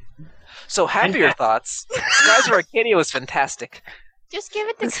play it. So happier thoughts. Skies of Arcadia was fantastic. Just give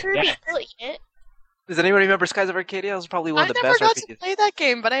it to Kirby. Yeah. He'll eat it. Does anyone remember Skies of Arcadia? It was probably one I of the never best got to RPGs. play that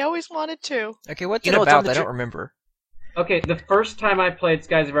game, but I always wanted to. Okay, what's You it know, it's on about? the I don't Dr- remember. Okay, the first time I played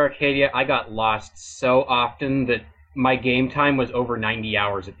Skies of Arcadia, I got lost so often that my game time was over 90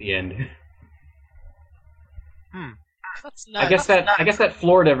 hours at the end. That's nuts. I guess that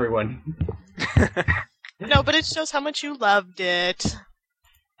floored everyone. No, but it shows how much you loved it.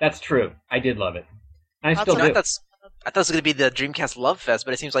 That's true. I did love it. And I That's still what I do. thought it was going to be the Dreamcast Love Fest,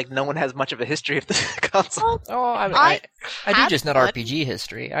 but it seems like no one has much of a history of the console. Oh, I do had just not fun. RPG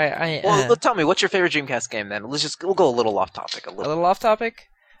history. Well, tell me, what's your favorite Dreamcast game then? We'll go a little off topic, a little off topic.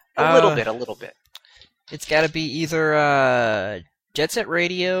 a little bit. It's got to be either Jet Set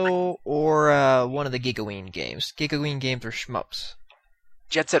Radio or one of the Gigaween games. Gigaween games are shmups.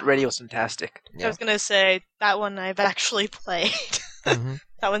 Jet Set Radio is fantastic. I was gonna say that one I've actually played. hmm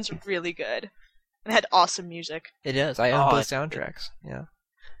That one's really good. And had awesome music. It is. I own Oh, both soundtracks. Yeah.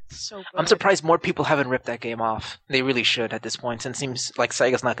 So good. I'm surprised more people haven't ripped that game off. They really should at this point, and it seems like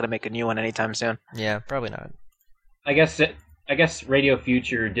Sega's not going to make a new one anytime soon. Yeah, probably not. I guess Radio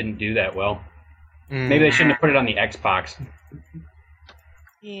Future didn't do that well. Mm. Maybe they shouldn't have put it on the Xbox.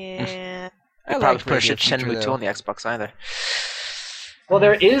 Yeah. They I probably like push Radio Shenmue Future, 2 though. on the Xbox either. Well,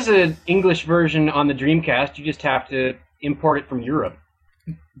 there is an English version on the Dreamcast. You just have to import it from Europe.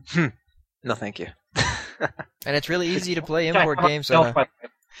 No, thank you. And it's really easy to play import games on a...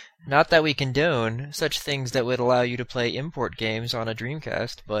 Not that we condone such things that would allow you to play import games on a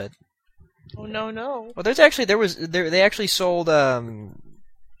Dreamcast, but... Oh no. Well, they actually sold, I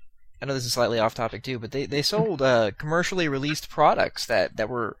know this is slightly off topic too, but they sold commercially released products that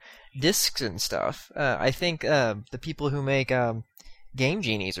were discs and stuff. I think the people who make Game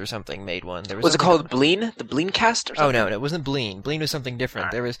Genies or something made one. Was it called Bleen? The Bleen Cast or something? Oh no, it wasn't Bleen. Bleen was something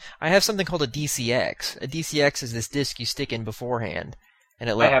different. I have something called a DCX. A DCX is this disc you stick in beforehand, and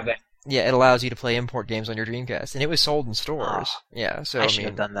I have that. Yeah, it allows you to play import games on your Dreamcast, and it was sold in stores. Yeah, so I should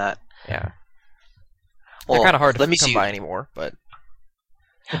have done that. Yeah, Well, they're kind of hard to let me come see. by anymore, but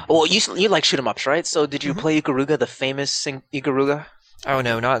Well, you like shoot 'em ups, right? So did you play Ikaruga, the famous Ikaruga? oh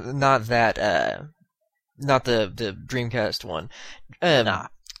no, not that. Not the Dreamcast one. Nah.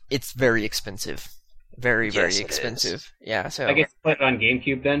 It's very expensive. Very Yes, it expensive. Yeah, so... I guess put it on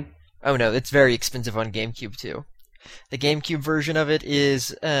GameCube then. Oh no, it's very expensive on GameCube too. The GameCube version of it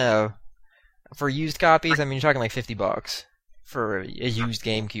is, for used copies, I mean, you're talking like $50 for a used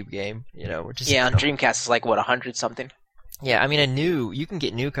GameCube game, which is... Yeah, on Dreamcast it's like, what, 100 something? Yeah, I mean, you can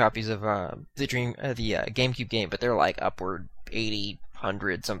get new copies of the GameCube game, but they're like upward 80,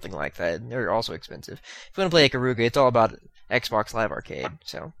 100, something like that. And they're also expensive. If you want to play Ikaruga, it's all about Xbox Live Arcade,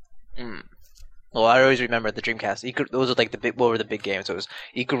 so... Well, I always remember the Dreamcast. Those were like what were the big games? It was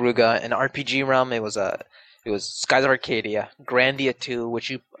Ikaruga, an RPG realm. It was Skies of Arcadia, Grandia 2, which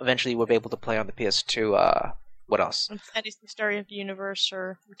you eventually were able to play on the PS2. What else? Fantasy Story of the Universe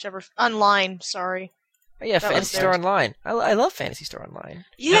or whichever online. Sorry. Oh, yeah, That was Fantasy Star Online. I love Fantasy Star Online.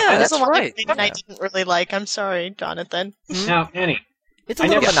 Yeah, There's that's a lot right. of things I didn't really like. I'm sorry, Jonathan. Now, Annie, It's a I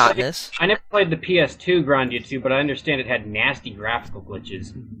little never monotonous. I never played the PS2 Grandia 2, but I understand it had nasty graphical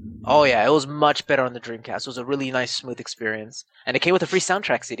glitches. Oh yeah, it was much better on the Dreamcast. It was a really nice, smooth experience, and it came with a free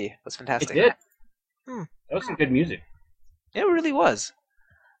soundtrack CD. It was It fantastic. did. Hmm. That was some good music. It really was.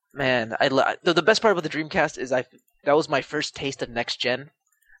 Man, the best part about the Dreamcast is that was my first taste of next gen.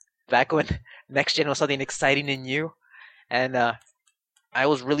 Back when next gen was something exciting and new, and I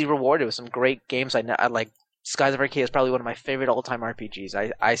was really rewarded with some great games. I like Skies of Arcadia is probably one of my favorite all-time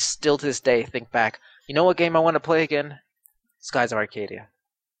RPGs. I still to this day think back. You know what game I want to play again? Skies of Arcadia.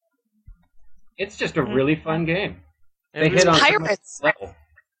 It's just a really fun game. They It hit on really- so much Pirates. level.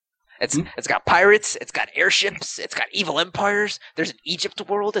 It's got pirates, it's got airships, it's got evil empires. There's an Egypt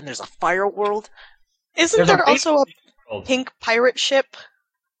world and there's a fire world. Isn't There's a there also a world. pink pirate ship?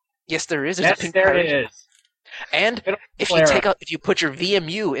 Yes, there is. There's Yes, a pink there pirate. it is. And if you put your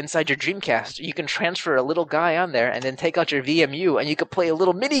VMU inside your Dreamcast, you can transfer a little guy on there and then take out your VMU and you can play a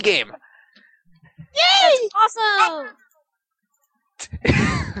little mini game. Yay! Awesome!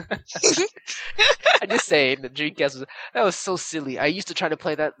 I just say the Dreamcast was so silly. I used to try to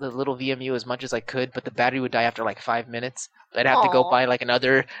play the little VMU as much as I could, but the battery would die after like 5 minutes. I'd have to go Aw. buy like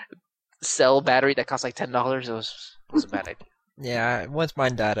another cell battery that cost like $10. It was a bad idea. Yeah, once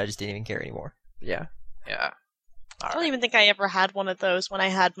mine died, I just didn't even care anymore. Yeah. Yeah. I don't even think I ever had one of those when I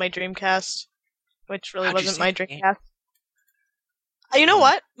had my Dreamcast, which really How'd you wasn't save my the game? Dreamcast. You know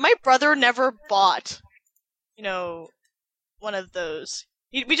what? My brother never bought, one of those.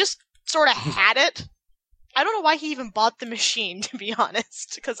 We just sort of had it. I don't know why he even bought the machine, to be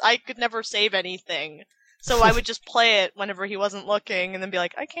honest, because I could never save anything. So I would just play it whenever he wasn't looking, and then be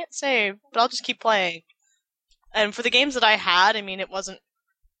like, I can't save, but I'll just keep playing. And for the games that I had, I mean, it wasn't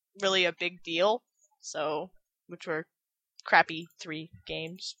really a big deal, which were crappy 3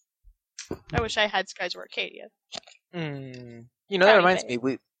 games. I wish I had Skies of Arcadia. That Crappy reminds thing.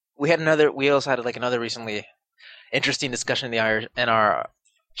 me. We also had like another recently interesting discussion in our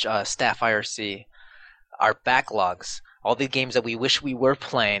staff IRC. Our backlogs, all the games that we wish we were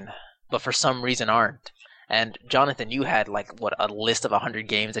playing, but for some reason aren't. And Jonathan, you had a list of 100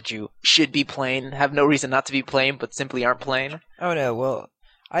 games that you should be playing, have no reason not to be playing, but simply aren't playing. Oh no, well,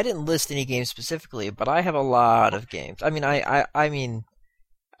 I didn't list any games specifically, but I have a lot of games. I mean,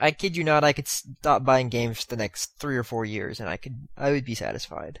 I kid you not, I could stop buying games for the next 3 or 4 years, and I would be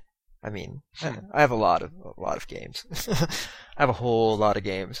satisfied. I mean, I have a lot of games. I have a whole lot of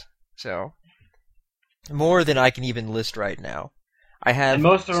games, so more than I can even list right now. I have And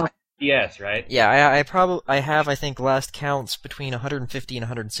most of them are DS, right? Yeah, I have, I think, last counts between 150 and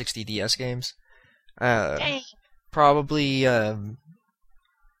 160 DS games. Dang. Probably, I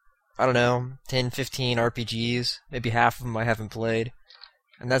don't know, 10, 15 RPGs. Maybe half of them I haven't played.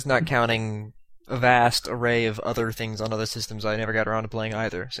 And that's not counting a vast array of other things on other systems I never got around to playing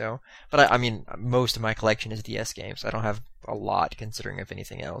either. So, but I mean, most of my collection is DS games. I don't have a lot considering of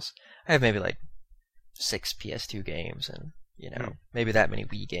anything else. I have maybe like 6 PS2 games and maybe that many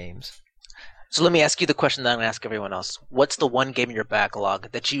Wii games. So let me ask you the question that I'm going to ask everyone else. What's the one game in your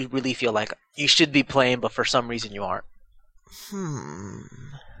backlog that you really feel like you should be playing, but for some reason you aren't?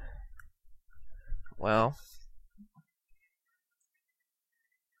 Well,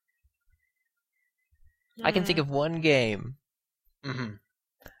 I can think of one game. Mm-hmm.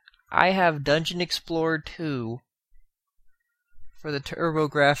 I have Dungeon Explorer 2 for the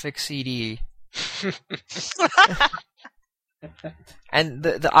TurboGrafx CD. And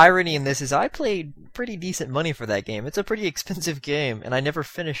the irony in this is I paid pretty decent money for that game. It's a pretty expensive game, and I never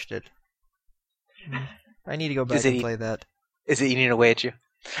finished it. I need to go back and play that. Is it eating away at you?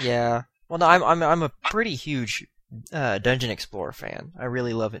 Yeah. Well, no, I'm a pretty huge Dungeon Explorer fan. I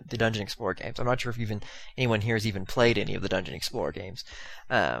really love the Dungeon Explorer games. I'm not sure if anyone here has even played any of the Dungeon Explorer games.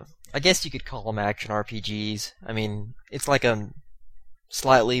 I guess you could call them action RPGs. I mean, it's like a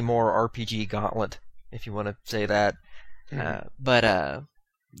slightly more RPG gauntlet, if you want to say that. But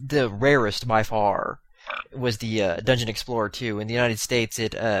the rarest by far was the Dungeon Explorer 2. In the United States,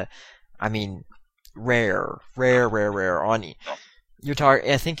 rare.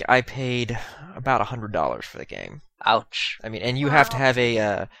 I think I paid about $100 for the game. Ouch. I mean, and you have to have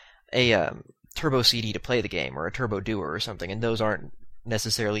a Turbo CD to play the game, or a Turbo Doer or something, and those aren't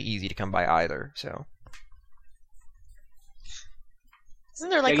necessarily easy to come by either. So. Isn't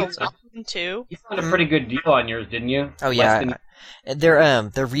there like a one too? You found a pretty good deal on yours, didn't you? Oh yeah,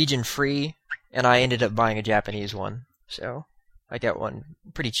 they're region free, and I ended up buying a Japanese one, so I got one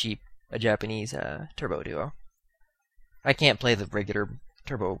pretty cheap, a Japanese Turbo Duo. I can't play the regular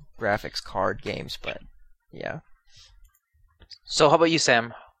TurboGrafx card games, but yeah. So how about you,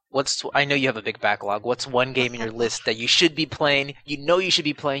 Sam? I know you have a big backlog. What's one game in your list that you should be playing? You know you should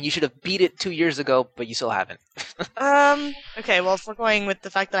be playing. You should have beat it 2 years ago, but you still haven't. Okay, well, if we're going with the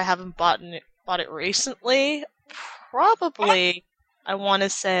fact that I haven't bought it recently, probably I want to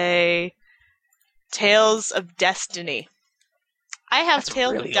say Tales of Destiny. I have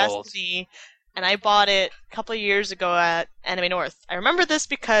Tales of Destiny, and I bought it a couple of years ago at Anime North. I remember this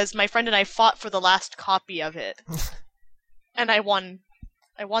because my friend and I fought for the last copy of it, and I won.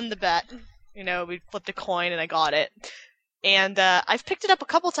 I won the bet. We flipped a coin and I got it. And I've picked it up a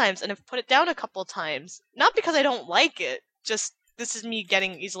couple times and have put it down a couple times. Not because I don't like it, just this is me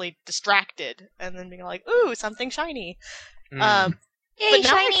getting easily distracted and then being like, ooh, something shiny. Yay,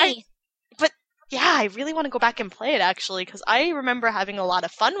 shiny! I really want to go back and play it actually, because I remember having a lot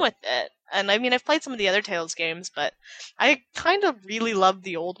of fun with it. And I mean, I've played some of the other Tales games, but I kind of really love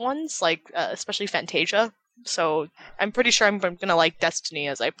the old ones, like especially Fantasia. So I'm pretty sure I'm going to like Destiny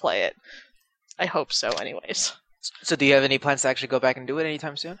as I play it. I hope so, anyways. So do you have any plans to actually go back and do it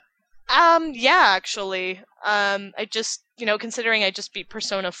anytime soon? Yeah, actually. I just, considering I just beat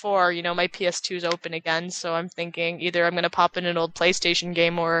Persona 4, my PS2's open again, so I'm thinking either I'm going to pop in an old PlayStation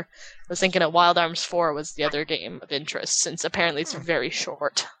game, or I was thinking that Wild Arms 4 was the other game of interest, since apparently it's very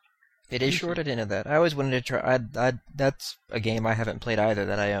short. It is short, I didn't know that. I always wanted to try. That's a game I haven't played either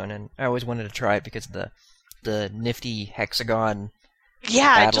that I own, and I always wanted to try it because of the nifty hexagon.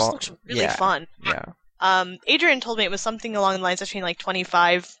 Yeah, battle. it just looks really fun. Yeah. Adrian told me it was something along the lines between like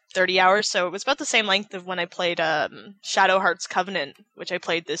 25, 30 hours, so it was about the same length of when I played Shadow Hearts Covenant, which I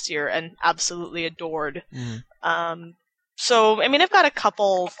played this year and absolutely adored. So, I mean, I've got a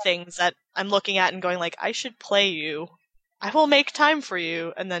couple things that I'm looking at and going like, I should play you. I will make time for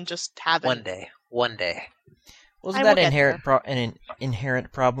you, and then just have it. One day. Wasn't that an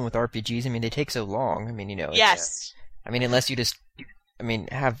inherent problem with RPGs? I mean, they take so long. I mean, Yes. I mean, unless you just,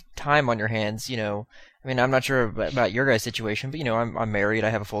 have time on your hands, I mean, I'm not sure about your guys' situation, but, I'm married, I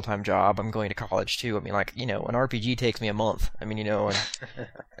have a full-time job, I'm going to college, too. I mean, like, an RPG takes me a month. I mean, and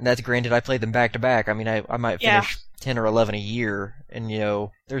that's granted, I played them back-to-back. I mean, I might finish 10 or 11 a year, and,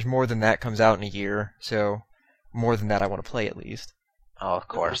 there's more than that comes out in a year, so more than that I want to play, at least. Oh, of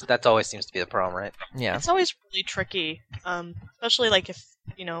course. That always seems to be the problem, right? Yeah. It's always really tricky, especially, like, if,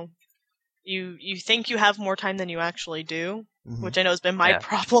 you think you have more time than you actually do, which I know has been my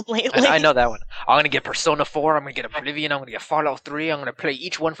problem lately. I know that one. I'm going to get Persona 4, I'm going to get Oblivion, I'm going to get Fallout 3, I'm going to play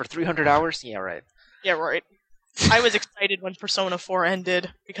each one for 300 hours. Yeah, right. Yeah, right. I was excited when Persona 4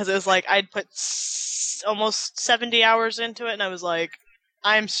 ended, because it was like, I'd put almost 70 hours into it, and I was like,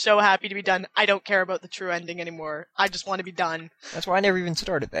 I'm so happy to be done. I don't care about the true ending anymore. I just want to be done. That's why I never even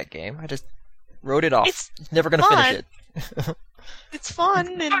started that game. I just wrote it off. It's never going to finish it. It's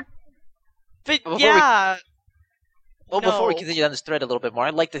fun, but before we continue down this thread a little bit more,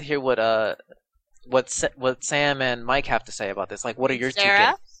 I'd like to hear what what Sam and Mike have to say about this. Like, what are your two Sarah?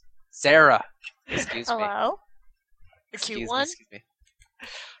 games? Sarah, excuse me. Hello. The cute Excuse me, one? excuse me.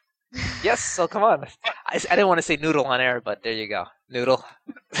 Yes, so come on. I didn't want to say noodle on air, but there you go. Noodle.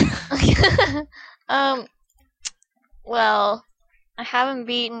 um. Well, I haven't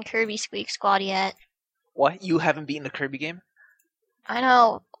beaten Kirby Squeak Squad yet. What? You haven't beaten a Kirby game? I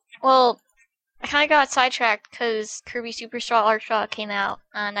know. Well, I kind of got sidetracked because Kirby Superstar Ultra came out,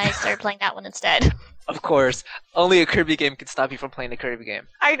 and I started playing that one instead. Of course. Only a Kirby game can stop you from playing a Kirby game.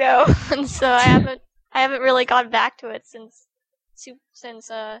 I know, and so I haven't really gone back to it since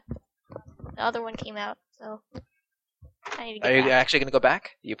the other one came out. So I need to Are get you back. actually going to go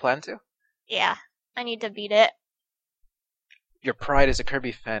back? Do you plan to? Yeah, I need to beat it. Your pride as a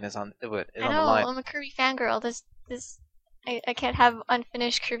Kirby fan is on I the know, line. I'm a Kirby fangirl. I can't have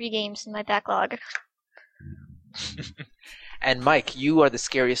unfinished Kirby games in my backlog. And Mike, you are the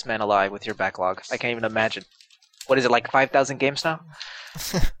scariest man alive with your backlog. I can't even imagine. What is it, like 5,000 games now?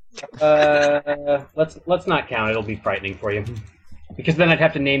 Let's not count. It'll be frightening for you, because then I'd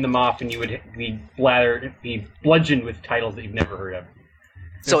have to name them off, and you would be bludgeoned with titles that you've never heard of.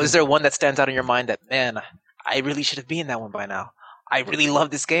 So is there one that stands out in your mind that, man, I really should have been that one by now? I really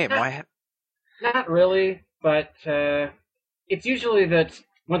love this game. Why? Not really, but it's usually that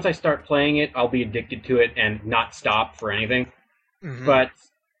once I start playing it, I'll be addicted to it and not stop for anything. Mhm. But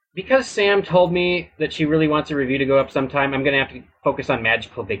because Sam told me that she really wants a review to go up sometime, I'm going to have to focus on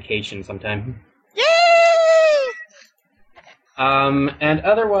Magical Vacation sometime. Yay! And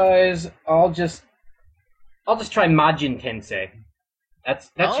otherwise, I'll just try Majin Tensei.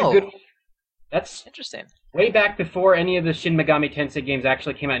 That's Oh. a good one. That's Interesting. way back before any of the Shin Megami Tensei games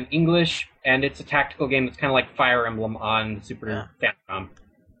actually came out in English, and it's a tactical game that's kind of like Fire Emblem on Super Famicom.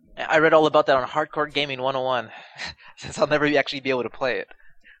 I read all about that on Hardcore Gaming 101, since I'll never actually be able to play it.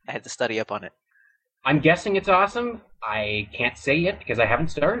 I had to study up on it. I'm guessing it's awesome. I can't say yet because I haven't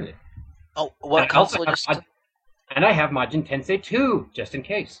started it. Oh, what And I also console? and I have Majin Tensei 2, just in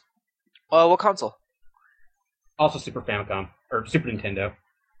case. What console? Also Super Famicom, or Super Nintendo.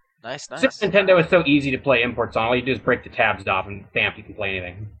 Nice. Super Nintendo is so easy to play imports on. All you do is break the tabs off, and bam, you can play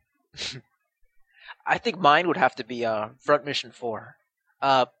anything. I think mine would have to be Front Mission 4.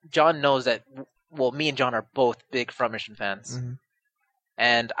 John knows that. Well, me and John are both big Front Mission fans,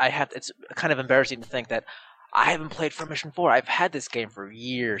 and it's kind of embarrassing to think that I haven't played Front Mission 4. I've had this game for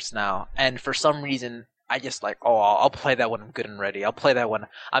years now, and for some reason, I just like, I'll play that when I'm good and ready. I'll play that when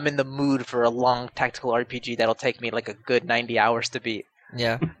I'm in the mood for a long tactical RPG that'll take me like a good 90 hours to beat.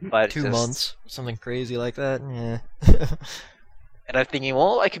 Yeah, But 2 months, something crazy like that. Yeah. And I'm thinking,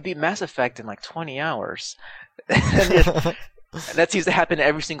 well, I could beat Mass Effect in like 20 hours. And that seems to happen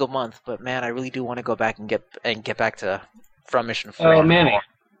every single month. But man, I really do want to go back and get back to Front Mission 4. Oh, Manny.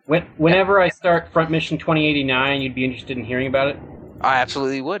 Whenever I start Front Mission 2089, you'd be interested in hearing about it? I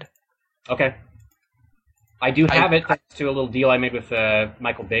absolutely would. Okay. I do have it thanks to a little deal I made with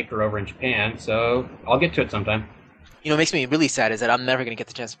Michael Baker over in Japan, so I'll get to it sometime. You know, what makes me really sad is that I'm never going to get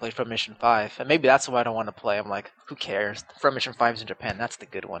the chance to play Front Mission 5. And maybe that's why I don't want to play. I'm like, who cares? Front Mission 5 is in Japan. That's the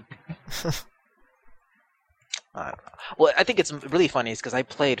good one. Well, I think it's really funny is because I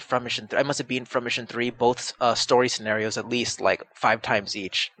played Front Mission 3. I must have beaten Front Mission 3, both story scenarios, at least like 5 times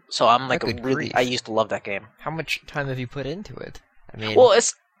each. So I'm like, Good grief. I used to love that game. How much time have you put into it? I mean, Well,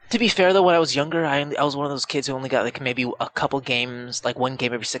 to be fair though, when I was younger, I was one of those kids who only got like maybe a couple games, like one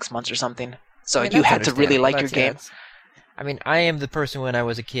game every 6 months or something. So I mean, you that's had to really understandable. like your That's- game. that's- I mean, I am the person when I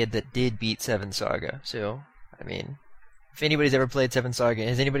was a kid that did beat Seven Saga. So, I mean, if anybody's ever played Seven Saga,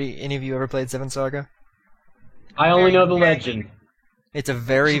 has any of you ever played Seven Saga? I only know the legend. It's a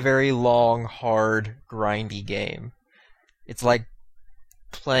very, very long, hard, grindy game. It's like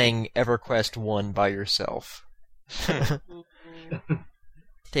playing EverQuest 1 by yourself.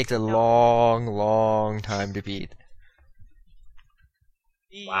 Takes a long, long time to beat.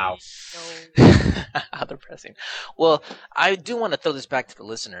 Wow. How depressing. Well, I do want to throw this back to the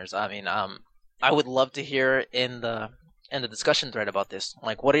listeners. I mean, I would love to hear in the discussion thread about this.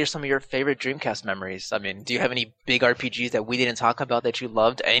 Like, what are some of your favorite Dreamcast memories? I mean, do you have any big RPGs that we didn't talk about that you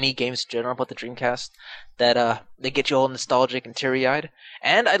loved? Any games in general about the Dreamcast that get you all nostalgic and teary-eyed?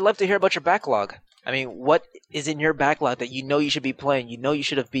 And I'd love to hear about your backlog. I mean, what is in your backlog that you know you should be playing, you know you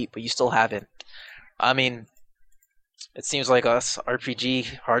should have beat, but you still haven't? I mean, it seems like us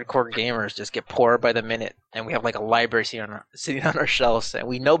RPG hardcore gamers just get poorer by the minute, and we have like a library sitting on our shelves, and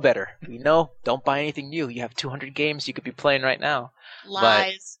we know better. We know, don't buy anything new. You have 200 games you could be playing right now.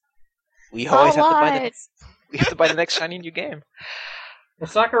 Lies. We always have lies. to buy the next shiny new game. Well,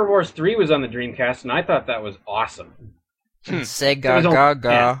 Soccer Wars 3 was on the Dreamcast, and I thought that was awesome. Sega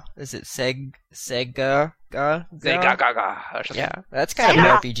Gaga. Is it Sega Gaga? Sega Gaga. Or something. Yeah, that's kind of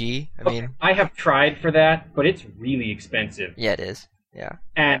an RPG. I mean, I have tried for that, but it's really expensive. yeah, it is. Yeah.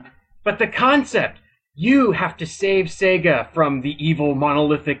 But the concept, you have to save Sega from the evil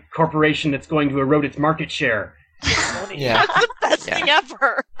monolithic corporation that's going to erode its market share. Yeah. That's the best thing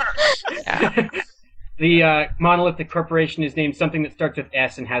ever. Yeah. The monolithic corporation is named something that starts with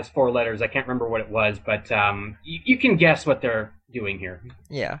S and has 4 letters. I can't remember what it was, but you can guess what they're doing here.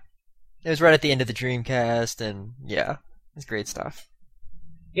 Yeah. It was right at the end of the Dreamcast, and yeah, it's great stuff.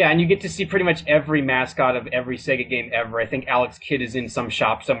 Yeah, and you get to see pretty much every mascot of every Sega game ever. I think Alex Kidd is in some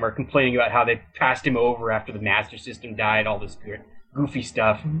shop somewhere complaining about how they passed him over after the Master System died, all this goofy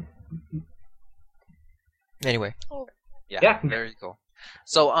stuff. Anyway. Yeah, very cool.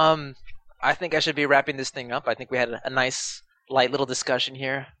 So, I think I should be wrapping this thing up. I think we had a nice, light little discussion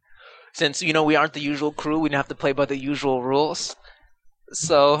here. Since, we aren't the usual crew, we don't have to play by the usual rules.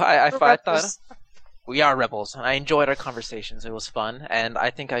 So, I thought we are rebels, and I enjoyed our conversations. It was fun, and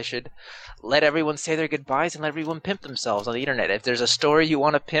I think I should let everyone say their goodbyes and let everyone pimp themselves on the internet. If there's a story you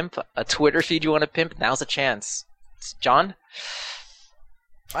want to pimp, a Twitter feed you want to pimp, now's a chance. John?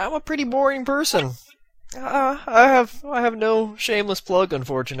 I'm a pretty boring person. I have no shameless plug,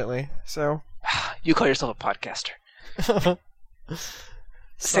 unfortunately. So You call yourself a podcaster.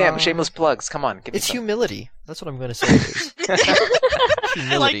 Sam, shameless plugs. Come on. Give me it's some. humility. That's what I'm going to say. It is.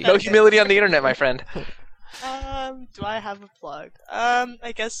 Humility. No humility on the internet, my friend. Do I have a plug?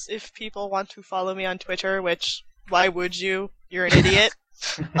 I guess if people want to follow me on Twitter, which, why would you? You're an idiot.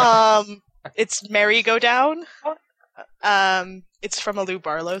 It's Merry Go Down. It's from a Lou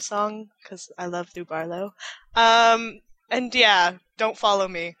Barlow song, because I love Lou Barlow. And yeah, don't follow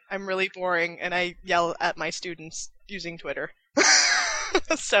me. I'm really boring, and I yell at my students using Twitter.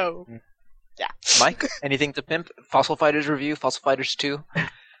 So, yeah. Mike, anything to pimp? Fossil Fighters review, Fossil Fighters 2.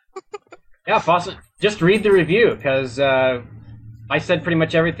 Yeah, Fossil. Just read the review, because I said pretty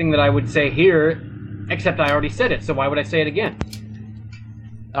much everything that I would say here, except I already said it, so why would I say it again?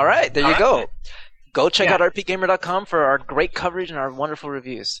 All right, there you go. Go check out rpgamer.com for our great coverage and our wonderful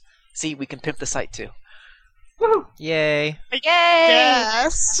reviews. See, we can pimp the site too. Woohoo! Yay! Yay!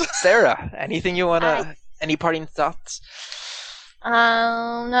 Yes! Sarah, anything you wanna? Any parting thoughts?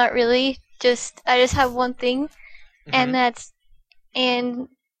 Not really. I just have one thing, and that's in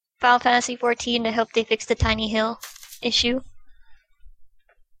Final Fantasy XIV. I hope they fix the Tiny Hill issue.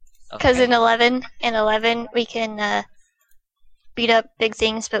 Because in 11 we can beat up big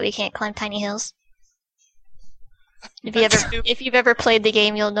things, but we can't climb tiny hills. If you've ever played the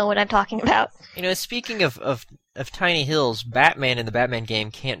game, you'll know what I'm talking about. Speaking of tiny hills, Batman in the Batman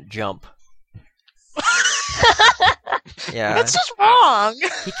game can't jump. Yeah, That's just wrong!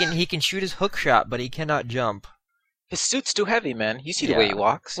 he can shoot his hook shot, but he cannot jump. His suit's too heavy, man. You see the way he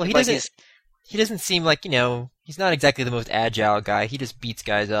walks. Well, he doesn't seem like, he's not exactly the most agile guy. He just beats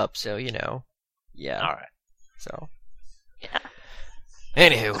guys up, so, yeah. All right. So. Yeah.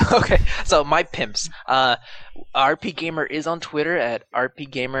 Anywho. Okay, so my pimps. RP Gamer is on Twitter at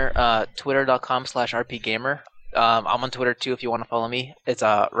rpgamer, twitter.com/rpgamer. I'm on Twitter too if you want to follow me. It's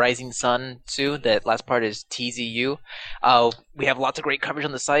Rising Sun 2. That last part is TZU. We have lots of great coverage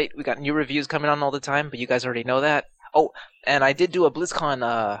on the site. We got new reviews coming on all the time, but you guys already know that. Oh, and I did do a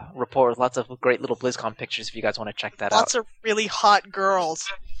BlizzCon report with lots of great little BlizzCon pictures if you guys want to check that out. Lots of really hot girls.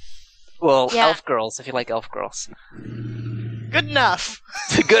 Well, Yeah. elf girls, if you like elf girls. Good enough.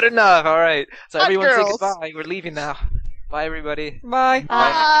 Good enough, alright. So Hot everyone say girls. goodbye. We're leaving now. Bye, everybody. Bye.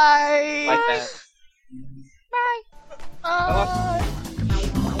 Bye. Bye, fans. Bye.